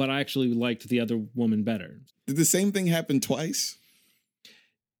 but I actually liked the other woman better. Did the same thing happen twice?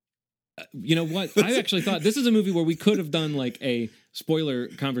 You know what? I actually thought this is a movie where we could have done like a spoiler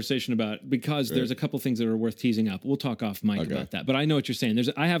conversation about, because there's a couple things that are worth teasing up. We'll talk off mic about that. But I know what you're saying.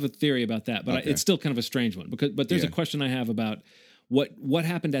 I have a theory about that, but it's still kind of a strange one. But there's a question I have about what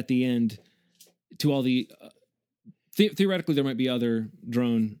happened at the end to all the theoretically there might be other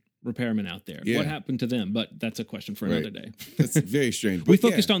drone repairmen out there. Yeah. What happened to them? But that's a question for another day. That's very strange. We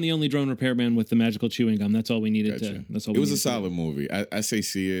focused on the only drone repairman with the magical chewing gum. That's all we needed to. That's all. It was a solid movie. I say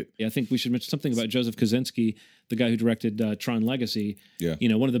see it. Yeah, I think we should mention something about Joseph Kosinski, the guy who directed Tron Legacy. Yeah. You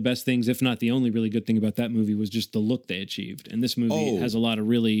know, one of the best things, if not the only really good thing about that movie, was just the look they achieved. And this movie has a lot of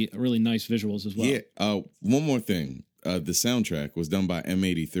really nice visuals as well. Yeah. One more thing. The soundtrack was done by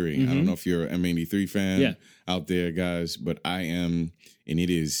M83. I don't know if you're an M83 fan out there, guys, but I am, and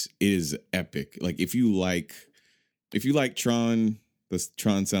it is epic. Like if you like Tron, the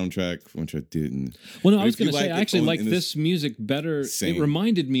Tron soundtrack, which I didn't. Well, no, I was going to say, I actually like this music better. It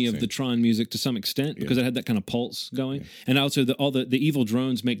reminded me of the Tron music to some extent because it had that kind of pulse going. Yeah. And also, all the evil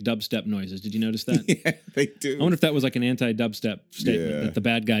drones make dubstep noises. Did you notice that? Yeah, they do. I wonder if that was like an anti-dubstep statement, that the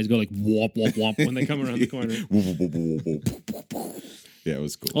bad guys go like whop, whop, whop when they come around the corner. Yeah, it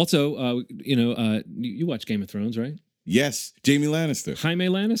was cool. Also, you watch Game of Thrones, right? Yes, Jaime Lannister. Jaime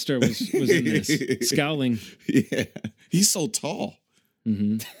Lannister was in this, scowling. Yeah, he's so tall.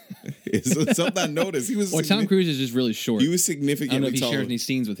 Something I noticed. He was. Or Tom Cruise is just really short. He was significantly. I don't know if he taller. shares any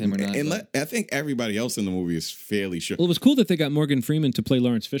scenes with him or not. And I think everybody else in the movie is fairly short. Well, it was cool that they got Morgan Freeman to play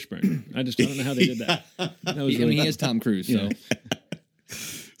Lawrence Fishburne. I don't know how they did that. That was really he is Tom Cruise, so.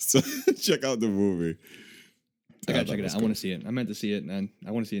 So check out the movie. I gotta check it out. I want to see it. I meant to see it, and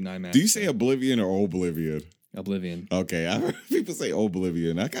I want to see it in IMAX. Do you say Oblivion or Oblivion? Oblivion. Okay, I heard people say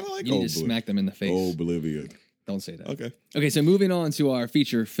Oblivion. I kind of like you need to smack them in the face. Oblivion. Don't say that. Okay, so moving on to our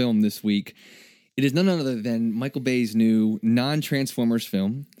feature film this week. It is none other than Michael Bay's new non-Transformers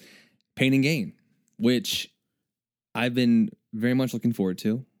film, Pain and Gain, which I've been very much looking forward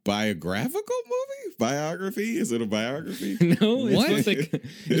to. Biographical movie? Biography? Is it a biography? No,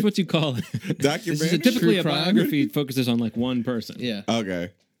 it's what you call it. Documentary? Typically a biography focuses on like one person. Yeah.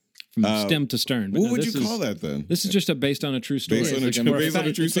 Okay. From stem to stern. What would you call that then? This is just based on a true story. Based on a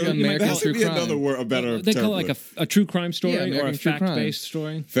true story? That should be another word, a better They term. call it like a true crime story or a fact-based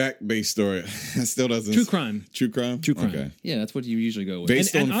story. Fact-based story. It still doesn't. True crime. True crime? True crime. Okay. Yeah, that's what you usually go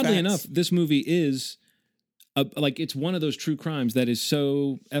with. And oddly enough, this movie is it's one of those true crimes that is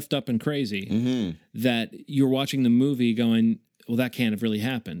so effed up and crazy that you're watching the movie going, well, that can't have really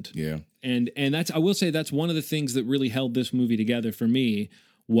happened. Yeah. And that's, I will say, that's one of the things that really held this movie together for me,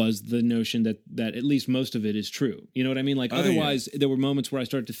 was the notion that at least most of it is true. You know what I mean? Like otherwise, there were moments where I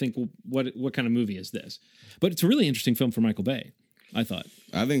started to think, well, what kind of movie is this? But it's a really interesting film for Michael Bay, I thought.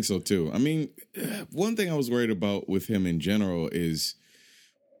 I think so too. I mean, one thing I was worried about with him in general is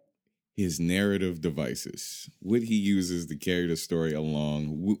his narrative devices. What he uses to carry the story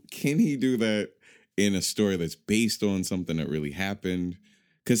along. Can he do that in a story that's based on something that really happened?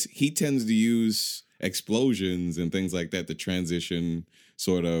 Because he tends to use explosions and things like that to transition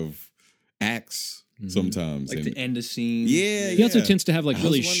sort of acts sometimes. Like to end a scene. Yeah, He also tends to have like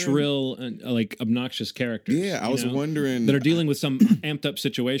really shrill and like obnoxious characters. Yeah, I was wondering. That are dealing with some amped up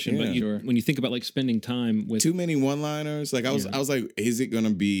situation. But when you think about like spending time with. Too many one-liners. Like I was like, is it going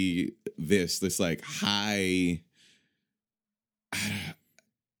to be this like high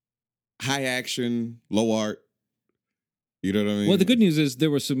action, low art? You know what I mean? Well, the good news is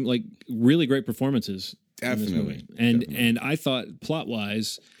there were some like really great performances. Definitely. And I thought plot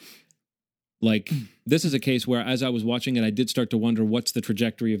wise, like this is a case where as I was watching it, I did start to wonder what's the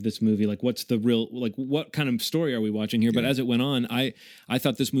trajectory of this movie? Like what's the real, like what kind of story are we watching here? But as it went on, I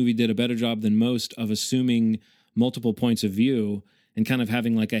thought this movie did a better job than most of assuming multiple points of view and kind of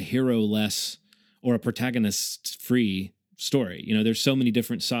having like a hero-less or a protagonist-free story. You know, there's so many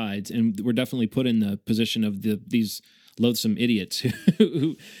different sides, and we're definitely put in the position of these loathsome idiots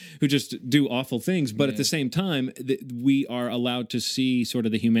who just do awful things, but at the same time we are allowed to see sort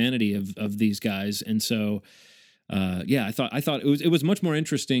of the humanity of these guys. And so I thought it was much more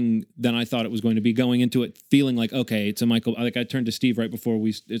interesting than I thought it was going to be, going into it feeling like, okay, it's a Michael, like I turned to Steve right before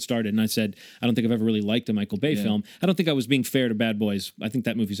it started and I said, I don't think I've ever really liked a Michael Bay film. I don't think I was being fair to Bad Boys. I think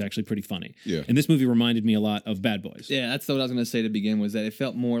that movie's actually pretty funny. Yeah. And this movie reminded me a lot of Bad Boys. Yeah, that's what I was going to say to begin, was that it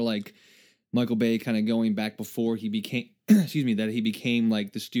felt more like Michael Bay kind of going back before he became, that he became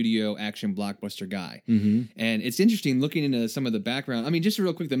like the studio action blockbuster guy. Mm-hmm. And it's interesting looking into some of the background. I mean, just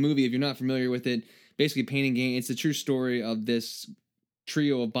real quick, the movie, if you're not familiar with it, basically Pain and Gain, it's the true story of this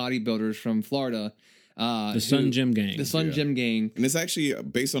trio of bodybuilders from Florida. The Sun Gym Gang. The Sun Gym Gang. And it's actually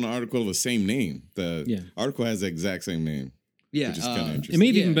based on an article of the same name. The article has the exact same name. Yeah. Which is kind of interesting. It may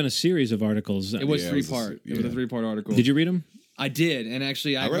have even been a series of articles. It was three-part. It was a three-part article. Did you read them? I did, and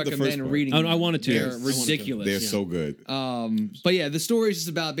actually I read the first recommend part. reading. Oh, no, I wanted to. They're ridiculous. They're so good. But yeah, the story is just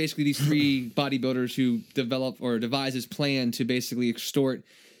about basically these three bodybuilders who develop or devise this plan to basically extort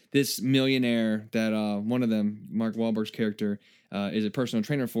this millionaire that one of them, Mark Wahlberg's character, is a personal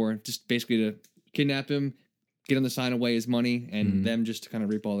trainer for, just basically to kidnap him, get him to sign away his money, and them just to kind of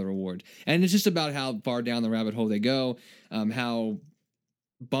reap all the reward. And it's just about how far down the rabbit hole they go, how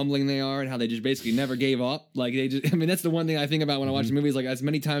bumbling they are, and how they just basically never gave up. Like they just, I mean, that's the one thing I think about when I watch the movies. Like as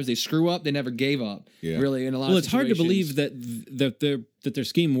many times they screw up, they never gave up. Yeah. Really, in a lot. Well, of it's hard to situations. believe that their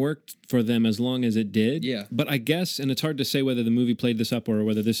scheme worked for them as long as it did. Yeah. But I guess, and it's hard to say whether the movie played this up or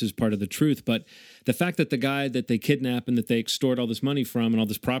whether this is part of the truth. But the fact that the guy that they kidnap and that they extort all this money from and all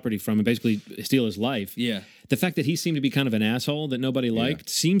this property from and basically steal his life. Yeah. The fact that he seemed to be kind of an asshole that nobody liked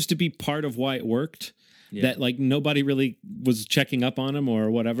seems to be part of why it worked. Yeah. That like nobody really was checking up on him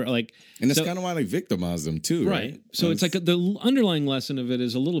or whatever. Like, and that's kind of why they victimized them too, right? So it's like the underlying lesson of it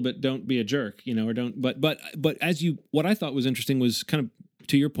is a little bit don't be a jerk, you know, or don't. But as you, what I thought was interesting was kind of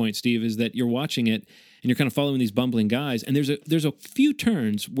to your point, Steve, is that you're watching it and you're kind of following these bumbling guys, and there's a few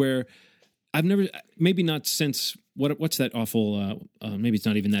turns where I've never, maybe not since what's that awful, maybe it's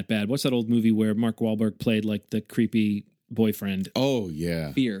not even that bad. What's that old movie where Mark Wahlberg played like the creepy boyfriend? Oh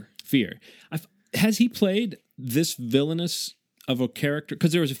yeah, Fear. Has he played this villainous of a character?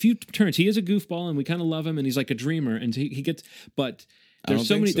 Because there was a few turns. He is a goofball, and we kind of love him, and he's like a dreamer, and he gets. But there's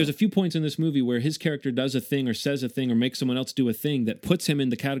so many. There's a few points in this movie where his character does a thing or says a thing or makes someone else do a thing that puts him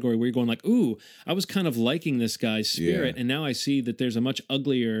in the category where you're going like, "Ooh, I was kind of liking this guy's spirit, and now I see that there's a much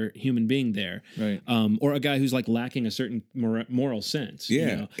uglier human being there, right? Or a guy who's like lacking a certain moral sense, yeah."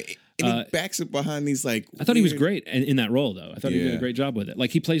 You know? And he backs it behind these like. I thought he was great in that role, though. I thought he did a great job with it.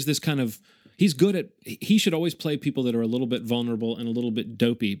 Like he plays this kind of. He's good at. He should always play people that are a little bit vulnerable and a little bit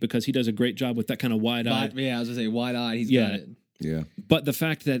dopey because he does a great job with that kind of wide-eyed. Yeah, I was gonna say wide-eyed. He's got it. Yeah. But the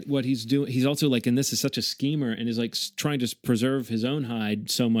fact that what he's doing, he's also like, and this is such a schemer and is like trying to preserve his own hide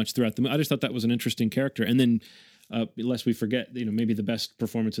so much throughout the movie. I just thought that was an interesting character. And then, lest we forget, you know, maybe the best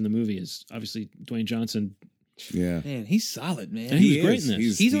performance in the movie is obviously Dwayne Johnson. Yeah, man, he's solid, man. And he was great in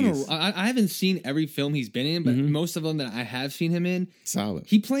this. He's on a. I haven't seen every film he's been in, but most of them that I have seen him in, solid.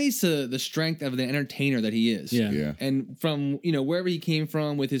 He plays to the strength of the entertainer that he is. Yeah. And from wherever he came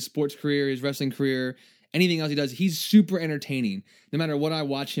from with his sports career, his wrestling career, anything else he does, he's super entertaining. No matter what I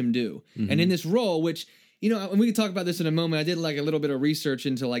watch him do, and in this role, which and we can talk about this in a moment. I did like a little bit of research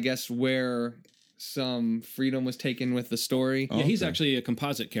into, I guess, where some freedom was taken with the story. Yeah, he's actually a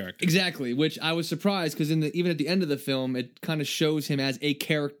composite character. Exactly, which I was surprised because even at the end of the film, it kind of shows him as a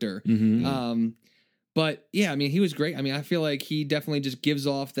character. But yeah, I mean, he was great. I mean, I feel like he definitely just gives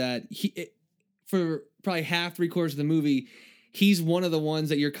off that for probably half, 3/4 of the movie, he's one of the ones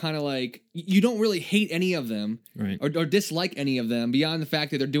that you're kind of like, you don't really hate any of them, right, or dislike any of them beyond the fact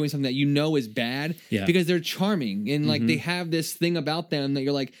that they're doing something that is bad, because they're charming and like they have this thing about them that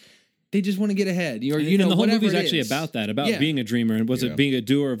you're like, they just want to get ahead. And the whole movie is actually about that, being a dreamer, and it being a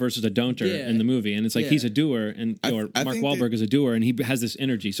doer versus a don'ter in the movie. And it's like he's a doer, and or Mark Wahlberg is a doer, and he has this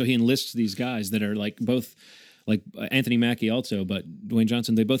energy. So he enlists these guys that are like both, like Anthony Mackie also, but Dwayne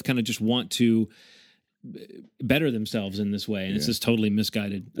Johnson. They both kind of just want to better themselves in this way, and it's just totally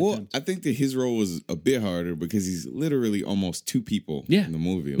misguided. Well, attempt. I think that his role was a bit harder because he's literally almost two people in the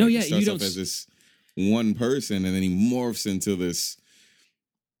movie. No, he starts off as this one person, and then he morphs into this.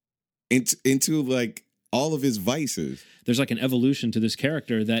 Into like all of his vices. There's like an evolution to this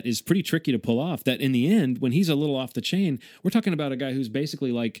character that is pretty tricky to pull off. That in the end, when he's a little off the chain, we're talking about a guy who's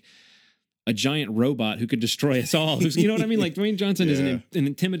basically like a giant robot who could destroy us all. You know what I mean? Like Dwayne Johnson is an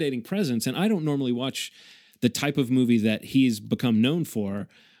intimidating presence, and I don't normally watch the type of movie that he's become known for.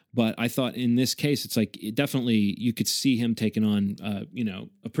 But I thought in this case, it's like definitely you could see him taking on,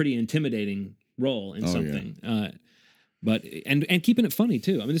 a pretty intimidating role in something. Yeah. But keeping it funny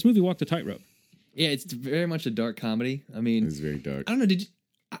too. I mean, this movie walked a tightrope. Yeah, it's very much a dark comedy. I mean, it's very dark. I don't know.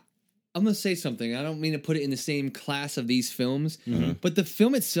 I'm gonna say something. I don't mean to put it in the same class of these films, but the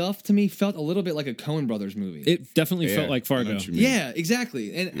film itself to me felt a little bit like a Coen Brothers movie. It definitely felt like Fargo. Yeah,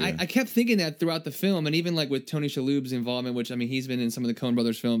 exactly. And I kept thinking that throughout the film, and even like with Tony Shalhoub's involvement, which I mean, he's been in some of the Coen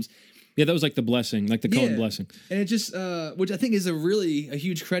Brothers films. Yeah, that was like the blessing, like the Coen blessing. And it just, which I think is a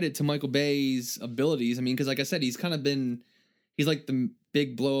huge credit to Michael Bay's abilities. I mean, because like I said, he's like the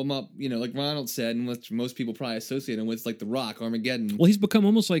big blow him up, like Ronald said, and which most people probably associate him with, like The Rock, Armageddon. Well, he's become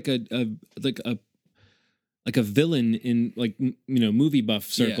almost like a villain in like movie buff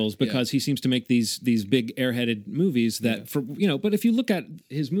circles because he seems to make these big airheaded movies that But if you look at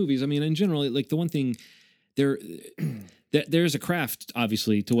his movies, I mean, in general, like the one thing there's a craft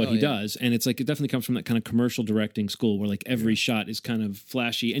obviously to what he does, and it's like it definitely comes from that kind of commercial directing school where like every shot is kind of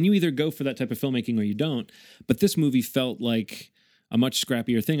flashy, and you either go for that type of filmmaking or you don't. But this movie felt like a much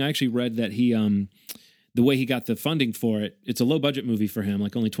scrappier thing. I actually read that he the way he got the funding for it's a low budget movie for him,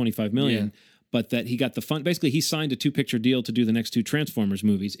 like only $25 million. but that he got the fund. Basically, he signed a 2-picture deal to do the next 2 Transformers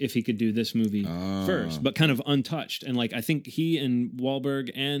movies if he could do this movie first, but kind of untouched. And like I think he and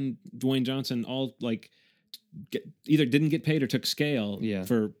Wahlberg and Dwayne Johnson all like either didn't get paid or took scale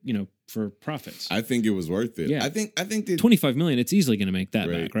for profits. I think it was worth it. Yeah. I think that $25 million. It's easily going to make that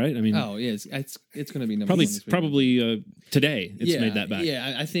back, right? I mean, it's going to be number probably today. It's made that back.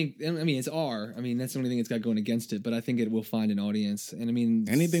 Yeah, I think. I mean, it's R. I mean, that's the only thing it's got going against it. But I think it will find an audience. And I mean,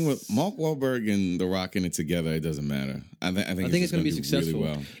 anything with Mark Wahlberg and The Rock in it together, it doesn't matter. I think it's going to be successful.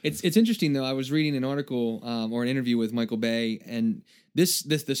 Really well. It's interesting though. I was reading an article or an interview with Michael Bay, and the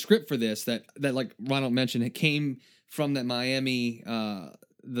script for this that like Ronald mentioned, it came from that Miami.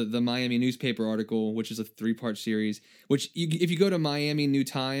 The Miami newspaper article, which is a 3-part series, which if you go to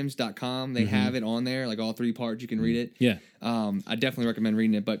miaminewtimes.com, they have it on there, like all 3 parts, you can read it. Yeah. I definitely recommend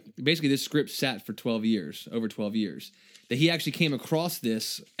reading it. But basically this script sat for over 12 years. That he actually came across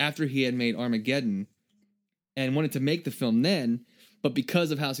this after he had made Armageddon and wanted to make the film then, but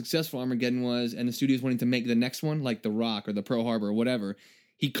because of how successful Armageddon was and the studios wanting to make the next one, like The Rock or the Pearl Harbor or whatever,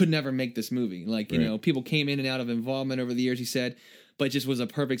 he could never make this movie. Like, you know, people came in and out of involvement over the years, he said, but it just was a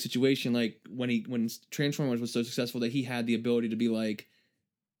perfect situation. Like when Transformers was so successful that he had the ability to be like,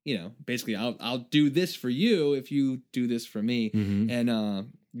 you know, basically I'll do this for you if you do this for me. And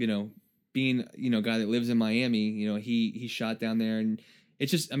you know, being, you know, a guy that lives in Miami, you know, he shot down there, and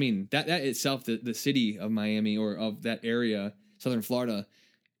it's just, I mean, that itself, the city of Miami or of that area, Southern Florida,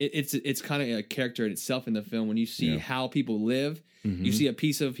 it's kind of a character in itself in the film. When you see how people live, you see a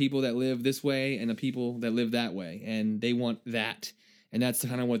piece of people that live this way and a people that live that way, and they want that. And that's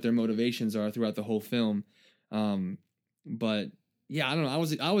kind of what their motivations are throughout the whole film. But yeah, I don't know.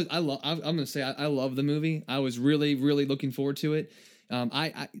 I'm gonna say I love the movie. I was really, really looking forward to it.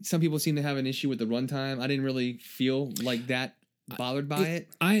 Some people seem to have an issue with the runtime. I didn't really feel like that bothered by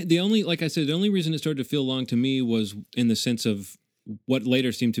it. The only reason it started to feel long to me was in the sense of what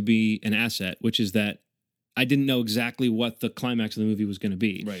later seemed to be an asset, which is that I didn't know exactly what the climax of the movie was going to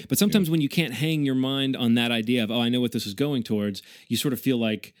be. Right. But sometimes when you can't hang your mind on that idea of, I know what this is going towards, you sort of feel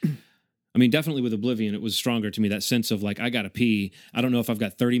like, I mean, definitely with Oblivion, it was stronger to me, that sense of like, I got to pee. I don't know if I've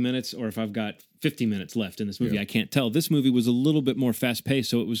got 30 minutes or if I've got 50 minutes left in this movie. I can't tell. This movie was a little bit more fast paced,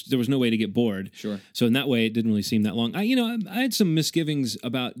 so there was no way to get bored. Sure. So in that way, it didn't really seem that long. I had some misgivings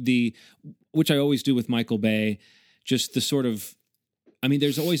about which I always do with Michael Bay, just the sort of, I mean,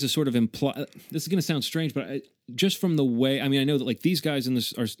 there's always a sort of this is going to sound strange, but just from the way, I mean, I know that like these guys in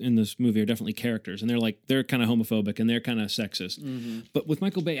this movie are definitely characters, and they're kind of homophobic and they're kind of sexist. But with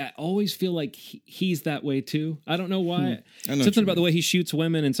Michael Bay, I always feel like he's that way too. I don't know why. Something about the way he shoots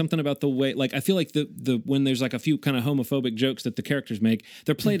women, and something about the way, like I feel like the when there's like a few kind of homophobic jokes that the characters make,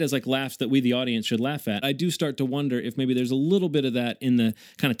 they're played as like laughs that we the audience should laugh at. I do start to wonder if maybe there's a little bit of that in the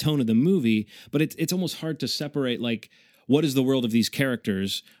kind of tone of the movie, but it's almost hard to separate like, what is the world of these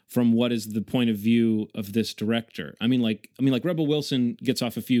characters from what is the point of view of this director? I mean, like Rebel Wilson gets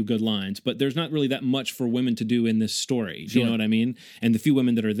off a few good lines, but there's not really that much for women to do in this story. Do you know what I mean? And the few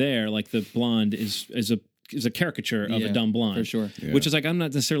women that are there, like the blonde is a caricature of a dumb blonde, for sure. Yeah. Which is like, I'm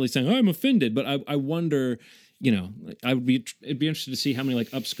not necessarily saying, I'm offended, but I wonder, you know, it'd be interested to see how many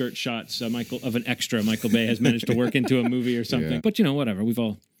like upskirt shots of an extra Michael Bay has managed to work into a movie or something. Yeah. But you know, whatever. We've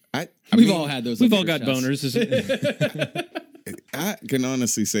all had those. We've all got boners. I can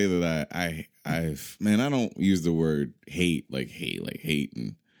honestly say that I don't use the word hate,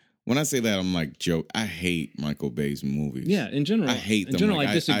 and when I say that, I'm like joke. I hate Michael Bay's movies. Yeah, in general, I hate them. In general,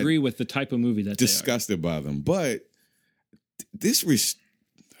 I disagree with the type of movie that disgusted by them. But this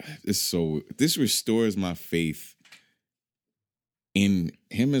restores my faith in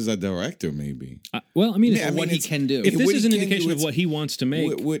him as a director, maybe. Well, I mean, what he can do. If this is an indication of what he wants to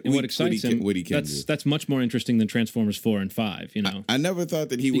make and what excites him, that's much more interesting than Transformers 4 and 5. You know, I never thought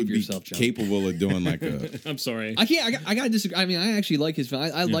that he would be capable of doing like a. I'm sorry, I gotta disagree. I mean, I actually like his film.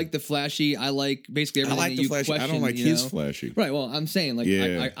 I like the flashy. I like basically everything. I like the flashy. I don't like his flashy. Right. Well, I'm saying like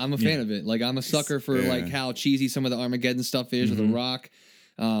I'm a fan of it. Like I'm a sucker for like how cheesy some of the Armageddon stuff is, or The Rock.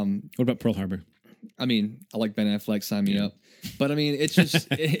 What about Pearl Harbor? I mean, I like Ben Affleck. Sign me up. But I mean, it's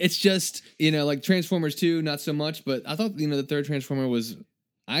just, you know, like Transformers 2, not so much. But I thought, you know, the third Transformer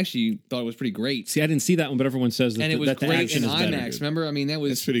I actually thought it was pretty great. See, I didn't see that one, but everyone says that, and it was that the great action in is IMAX. better. Remember, I mean, it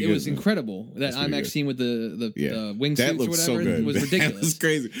was incredible. That IMAX scene with the wingsuits or whatever so good. was ridiculous. That was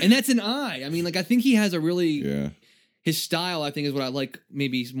crazy, and that's an eye. I mean, like I think he has a really his style. I think is what I like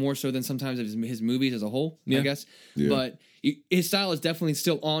maybe more so than sometimes of his movies as a whole. I guess, but. His style is definitely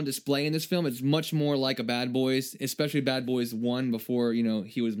still on display in this film. It's much more like a Bad Boys, especially Bad Boys 1 before, you know,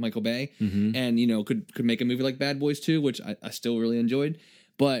 he was Michael Bay and, you know, could make a movie like Bad Boys 2, which I still really enjoyed.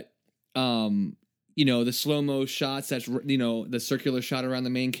 But the slow-mo shots, that's, the circular shot around the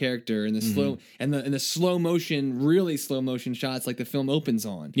main character, and the slow and the slow motion, really slow motion shots like the film opens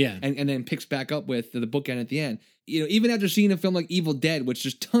on. Yeah. And then picks back up with the bookend at the end. Even after seeing a film like Evil Dead, which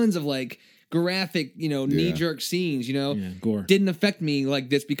there's tons of like graphic, knee-jerk scenes, gore. didn't affect me like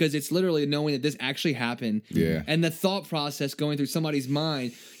this, because it's literally knowing that this actually happened. Yeah. And the thought process going through somebody's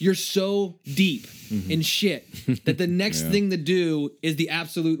mind, you're so deep in shit that the next thing to do is the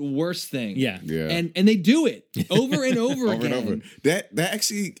absolute worst thing. Yeah. Yeah. And they do it over and over again. And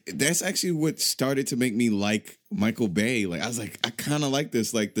over. That's actually what started to make me like Michael Bay. Like, I was like, I kind of like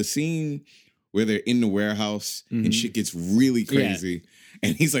this. Like the scene where they're in the warehouse and shit gets really crazy.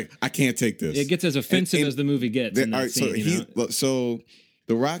 And he's like, I can't take this. It gets as offensive as the movie gets. In that scene, so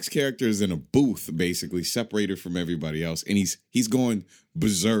The Rock's character is in a booth, basically separated from everybody else, and he's going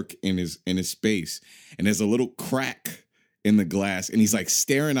berserk in his space. And there's a little crack in the glass, and he's like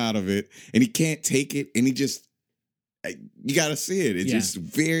staring out of it, and he can't take it, and you got to see it. It's just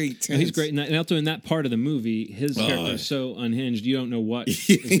very tense. He's great, and also in that part of the movie, his character is so unhinged. You don't know what is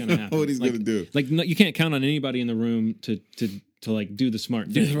going to happen. What he's going to do? Like, no, you can't count on anybody in the room to like do the smart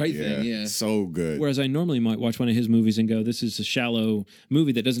thing. Do the right thing, yeah. So good. Whereas I normally might watch one of his movies and go, this is a shallow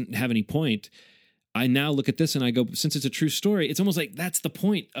movie that doesn't have any point. I now look at this and I go, since it's a true story, it's almost like that's the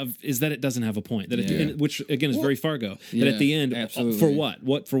point is that it doesn't have a point. Which again is very Fargo. That at the end, absolutely.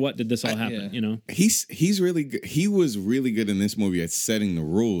 for what did this all happen? He's really good. He was really good in this movie at setting the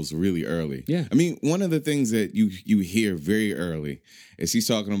rules really early. Yeah. I mean, one of the things that you hear very early is he's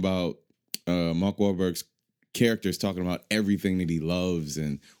talking about Mark Wahlberg's character is talking about everything that he loves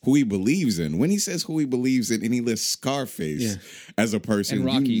and who he believes in. When he says who he believes in, and he lists Scarface as a person,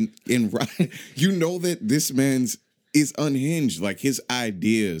 and Rocky, you know that this man's is unhinged. Like his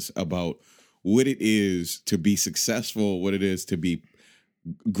ideas about what it is to be successful, what it is to be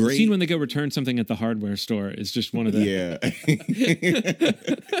great. The scene when they go return something at the hardware store is just one of the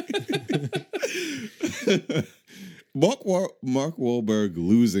Mark Wahlberg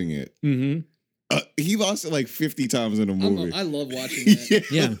losing it. Mm-hmm. He lost it like 50 times in a movie. I love watching that.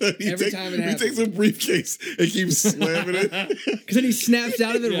 Yeah. Every time it happens. He takes a briefcase and keeps slamming it. Because then he snaps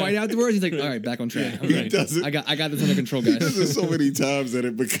out of it right afterwards. He's like, all right, back on track. He doesn't. I got this under control, guys. This is so many times that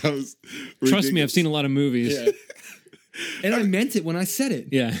it becomes ridiculous. Trust me, I've seen a lot of movies. Yeah. And I meant it when I said it.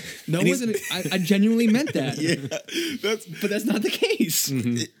 Yeah. I genuinely meant that. Yeah. But that's not the case.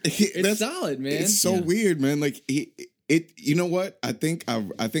 Mm-hmm. It's solid, man. It's so weird, man. Like you know what? I think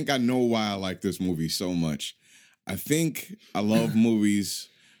I know why I like this movie so much. I think I love movies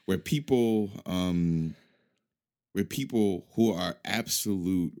where people who are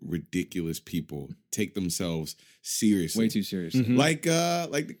absolute ridiculous people take themselves seriously. Way too serious. Mm-hmm. Like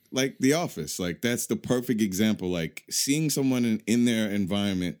The Office. Like that's the perfect example. Like seeing someone in their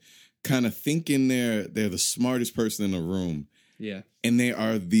environment kind of thinking they're the smartest person in the room. Yeah. And they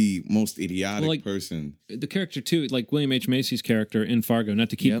are the most idiotic person. The character, too, like William H. Macy's character in Fargo,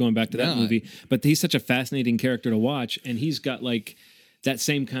 not to keep going back to that movie, but he's such a fascinating character to watch. And he's got like that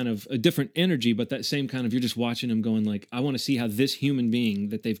same kind of a different energy, but that same kind of, you're just watching him going like, I want to see how this human being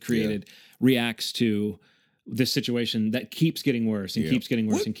that they've created reacts to this situation that keeps getting worse and keeps getting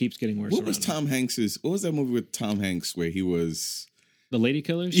worse and keeps getting worse. What was what was that movie with Tom Hanks where he was... The Lady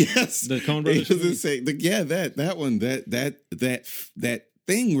Killers? Yes. The Coen Brothers? That one, that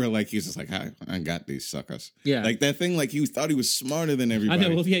thing where like he's just like, I got these suckers. Yeah. Like that thing, like he thought he was smarter than everybody. I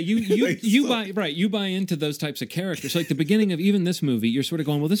know. Well, yeah, you buy into those types of characters. So like the beginning of even this movie, you're sort of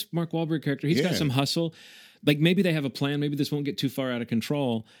going, well, this Mark Wahlberg character, he's got some hustle. Like maybe they have a plan. Maybe this won't get too far out of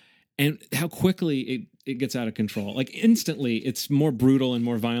control. And how quickly it gets out of control. Like instantly, it's more brutal and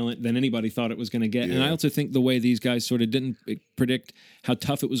more violent than anybody thought it was going to get. Yeah. And I also think the way these guys sort of didn't predict how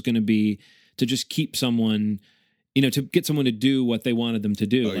tough it was going to be to just keep someone, to get someone to do what they wanted them to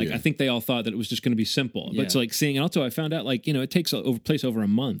do. I think they all thought that it was just going to be simple. But it's like seeing, and also I found out like, it takes place over a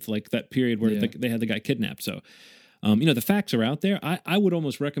month, like that period where they had the guy kidnapped. So, the facts are out there. I would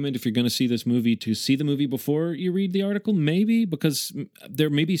almost recommend if you're going to see this movie to see the movie before you read the article, maybe because there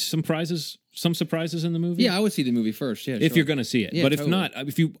may be some surprises in the movie. Yeah, I would see the movie first. Yeah, if you're going to see it. Yeah, but if not,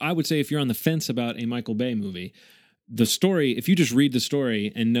 I would say if you're on the fence about a Michael Bay movie, the story, if you just read the story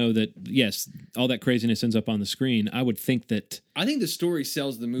and know that, yes, all that craziness ends up on the screen, I would think that... I think the story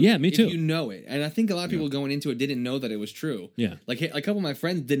sells the movie. Yeah, me too. If you know it. And I think a lot of people going into it didn't know that it was true. Yeah. Like a couple of my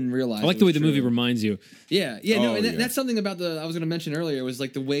friends didn't realize I like the way the movie reminds you. Yeah. Yeah, that's something about I was going to mention earlier, was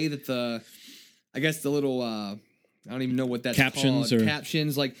like the way that the little... I don't even know what that's called.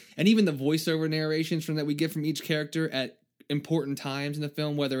 Captions, like, and even the voiceover narrations that we get from each character at important times in the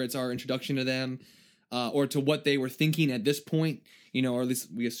film, whether it's our introduction to them, or to what they were thinking at this point. or at least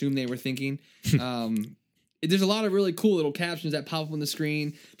we assume they were thinking. There's a lot of really cool little captions that pop up on the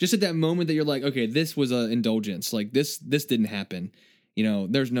screen just at that moment that you're like, okay, this was an indulgence. Like this didn't happen.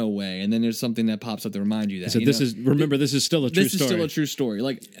 There's no way. And then there's something that pops up to remind you that. So this is still a true story. This is still a true story.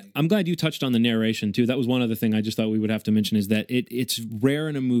 Like, I'm glad you touched on the narration too. That was one other thing I just thought we would have to mention is that it's rare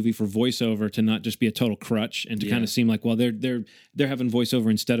in a movie for voiceover to not just be a total crutch and to kind of seem like, well, they're having voiceover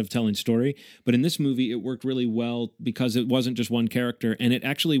instead of telling story. But in this movie, it worked really well because it wasn't just one character, and it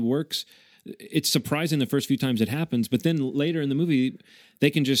actually works. It's surprising the first few times it happens, but then later in the movie,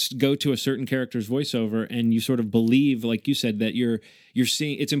 they can just go to a certain character's voiceover, and you sort of believe, like you said, that you're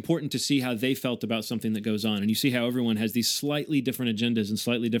seeing. It's important to see how they felt about something that goes on, and you see how everyone has these slightly different agendas and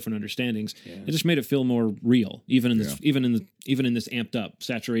slightly different understandings. Yeah. It just made it feel more real, even in this, even in this amped up,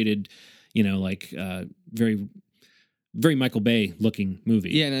 saturated, very, very Michael Bay looking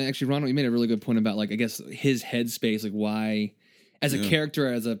movie. Yeah, and actually, Ronald, you made a really good point about, like, I guess his headspace, like why. As a character,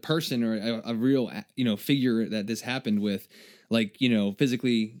 as a person, or a real, figure that this happened with, like,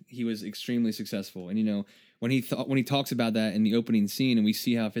 physically, he was extremely successful. And, when he talks about that in the opening scene, and we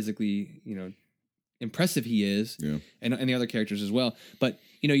see how physically, impressive he is, and the other characters as well. But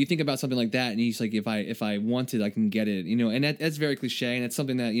you think about something like that, and he's like, if I want it, I can get it. And that's very cliche, and it's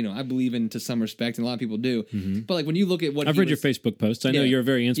something that I believe in to some respect, and a lot of people do. Mm-hmm. But like when you look at what I've read your Facebook posts, I know you're a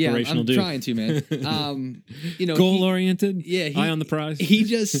very inspirational dude. I'm trying to, man. Goal oriented, eye on the prize.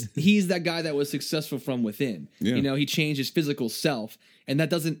 He's that guy that was successful from within. Yeah. He changed his physical self. And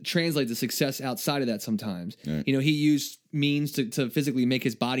that doesn't translate to success outside of that sometimes. Right. He used means to physically make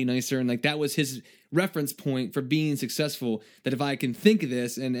his body nicer. And like that was his reference point for being successful, that if I can think of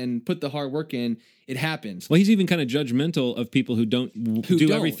this and put the hard work in, it happens. Well, he's even kind of judgmental of people who don't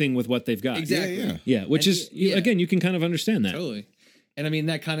do everything with what they've got. Exactly. Yeah. Which again, you can kind of understand that. Totally. And I mean,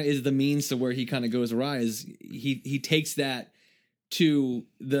 that kind of is the means to where he kind of goes awry, is he takes that to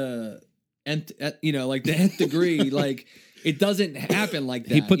the nth, the nth degree, like, it doesn't happen like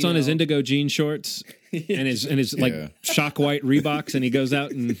that. He puts on his indigo jean shorts and his like shock white Reeboks, and he goes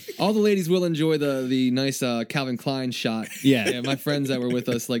out, and all the ladies will enjoy the nice Calvin Klein shot. Yeah, my friends that were with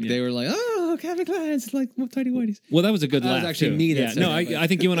us, like they were like, "Oh, Calvin Klein's like tidy whiteys." Well, that was a good laugh. That was actually me. That no, I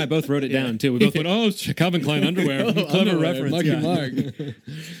think you and I both wrote it down too. We both went, "Oh, Calvin Klein underwear." Clever reference, Mark.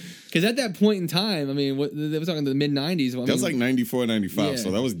 Because at that point in time, I mean, they were talking the mid '90s. That was like 94, 95.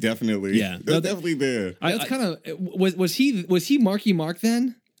 So that was definitely definitely there. That's kind of was he Marky Mark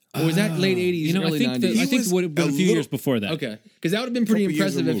then? Or was that late 80s, early 90s? I think it would have been a few years before that. Okay. Because that would have been pretty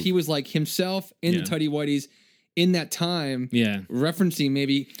impressive if he was like himself in the tidy whities in that time, referencing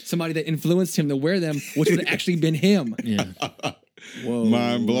maybe somebody that influenced him to wear them, which would have actually been him. Yeah. Whoa.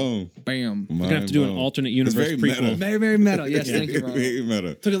 Mind blown. Bam. We're going to have to do an alternate universe prequel. Meta. Very, very meta. Yes, thank you, Ron. Very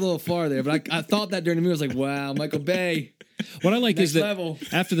meta. Took it a little far there, but I thought that during the movie. I was like, wow, Michael Bay. What I like is that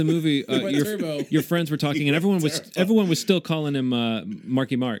after the movie, your friends were talking, and everyone was still calling him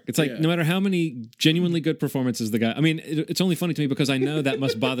Marky Mark. It's like no matter how many genuinely good performances the guy. I mean, it's only funny to me because I know that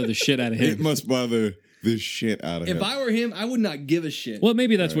must bother the shit out of him. It must bother the shit out of him. If I were him, I would not give a shit. Well,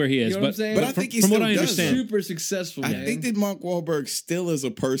 maybe that's where he is. You know what I'm saying? But I think from what I understand, super successful. I think that Mark Wahlberg still is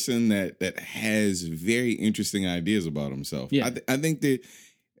a person that has very interesting ideas about himself. Yeah. I think that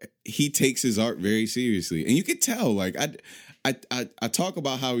he takes his art very seriously, and you could tell. Like I talk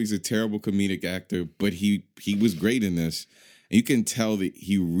about how he's a terrible comedic actor, but he was great in this. And you can tell that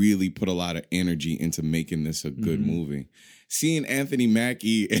he really put a lot of energy into making this a good movie. Seeing Anthony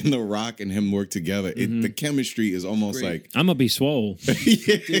Mackie and The Rock and him work together, the chemistry is almost like I'm gonna be swole.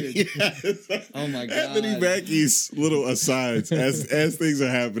 Oh my god! Anthony Mackie's little asides as things are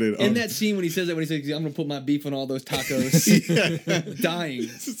happening. In that scene when he says, "I'm gonna put my beef on all those tacos," dying.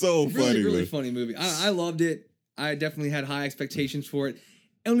 It's so funny, really funny movie. I loved it. I definitely had high expectations for it.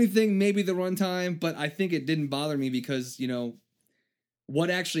 Only thing, maybe the runtime, but I think it didn't bother me because what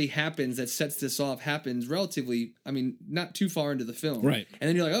actually happens that sets this off happens relatively, I mean, not too far into the film. Right. And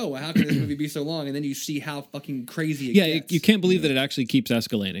then you're like, oh, well, how can this movie be so long? And then you see how fucking crazy it gets. You can't believe that it actually keeps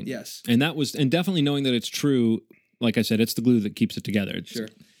escalating. Yes. And definitely knowing that it's true, like I said, it's the glue that keeps it together. Sure.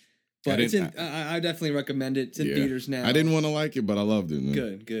 But I definitely recommend it. It's in theaters now. I didn't want to like it, but I loved it.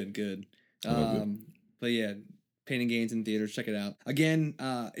 Man. Good. But yeah, Pain and Gains in theaters. Check it out. Again,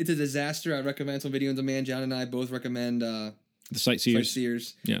 it's a disaster. I recommend some video on demand. John and I both recommend... The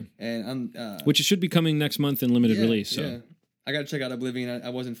Sightseers. Yeah. And I'm which it should be coming next month in limited release. So. Yeah. I got to check out Oblivion. I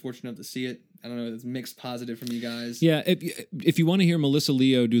wasn't fortunate enough to see it. I don't know. It's mixed positive from you guys. Yeah. If you want to hear Melissa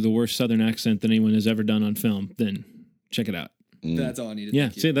Leo do the worst Southern accent than anyone has ever done on film, then check it out. That's all I needed. Yeah.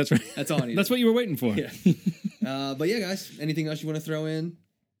 See, that's right. That's all I needed. That's what you were waiting for. Yeah. But yeah, guys, anything else you want to throw in?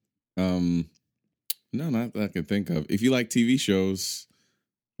 No, not that I can think of. If you like TV shows,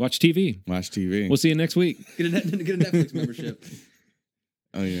 Watch TV. watch TV. We'll see you next week. Get a Netflix membership.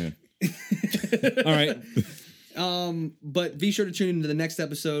 Oh yeah. All right. But be sure to tune into the next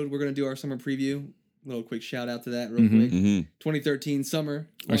episode. We're going to do our summer preview. A little quick shout out to that real quick. 2013 summer.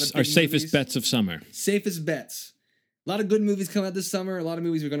 Our safest bets of summer. Safest bets. A lot of good movies come out this summer. A lot of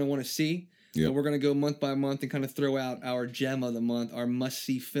movies we're going to want to see. Yep. So we're going to go month by month and kind of throw out our gem of the month, our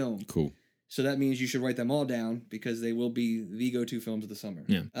must-see film. Cool. So that means you should write them all down because they will be the go-to films of the summer.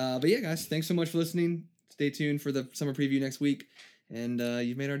 Yeah. But yeah, guys, thanks so much for listening. Stay tuned for the summer preview next week. And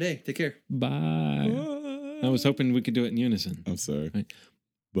you've made our day. Take care. Bye. I was hoping we could do it in unison. I'm sorry. Right.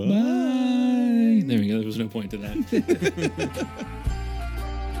 Bye. There we go. There was no point to that.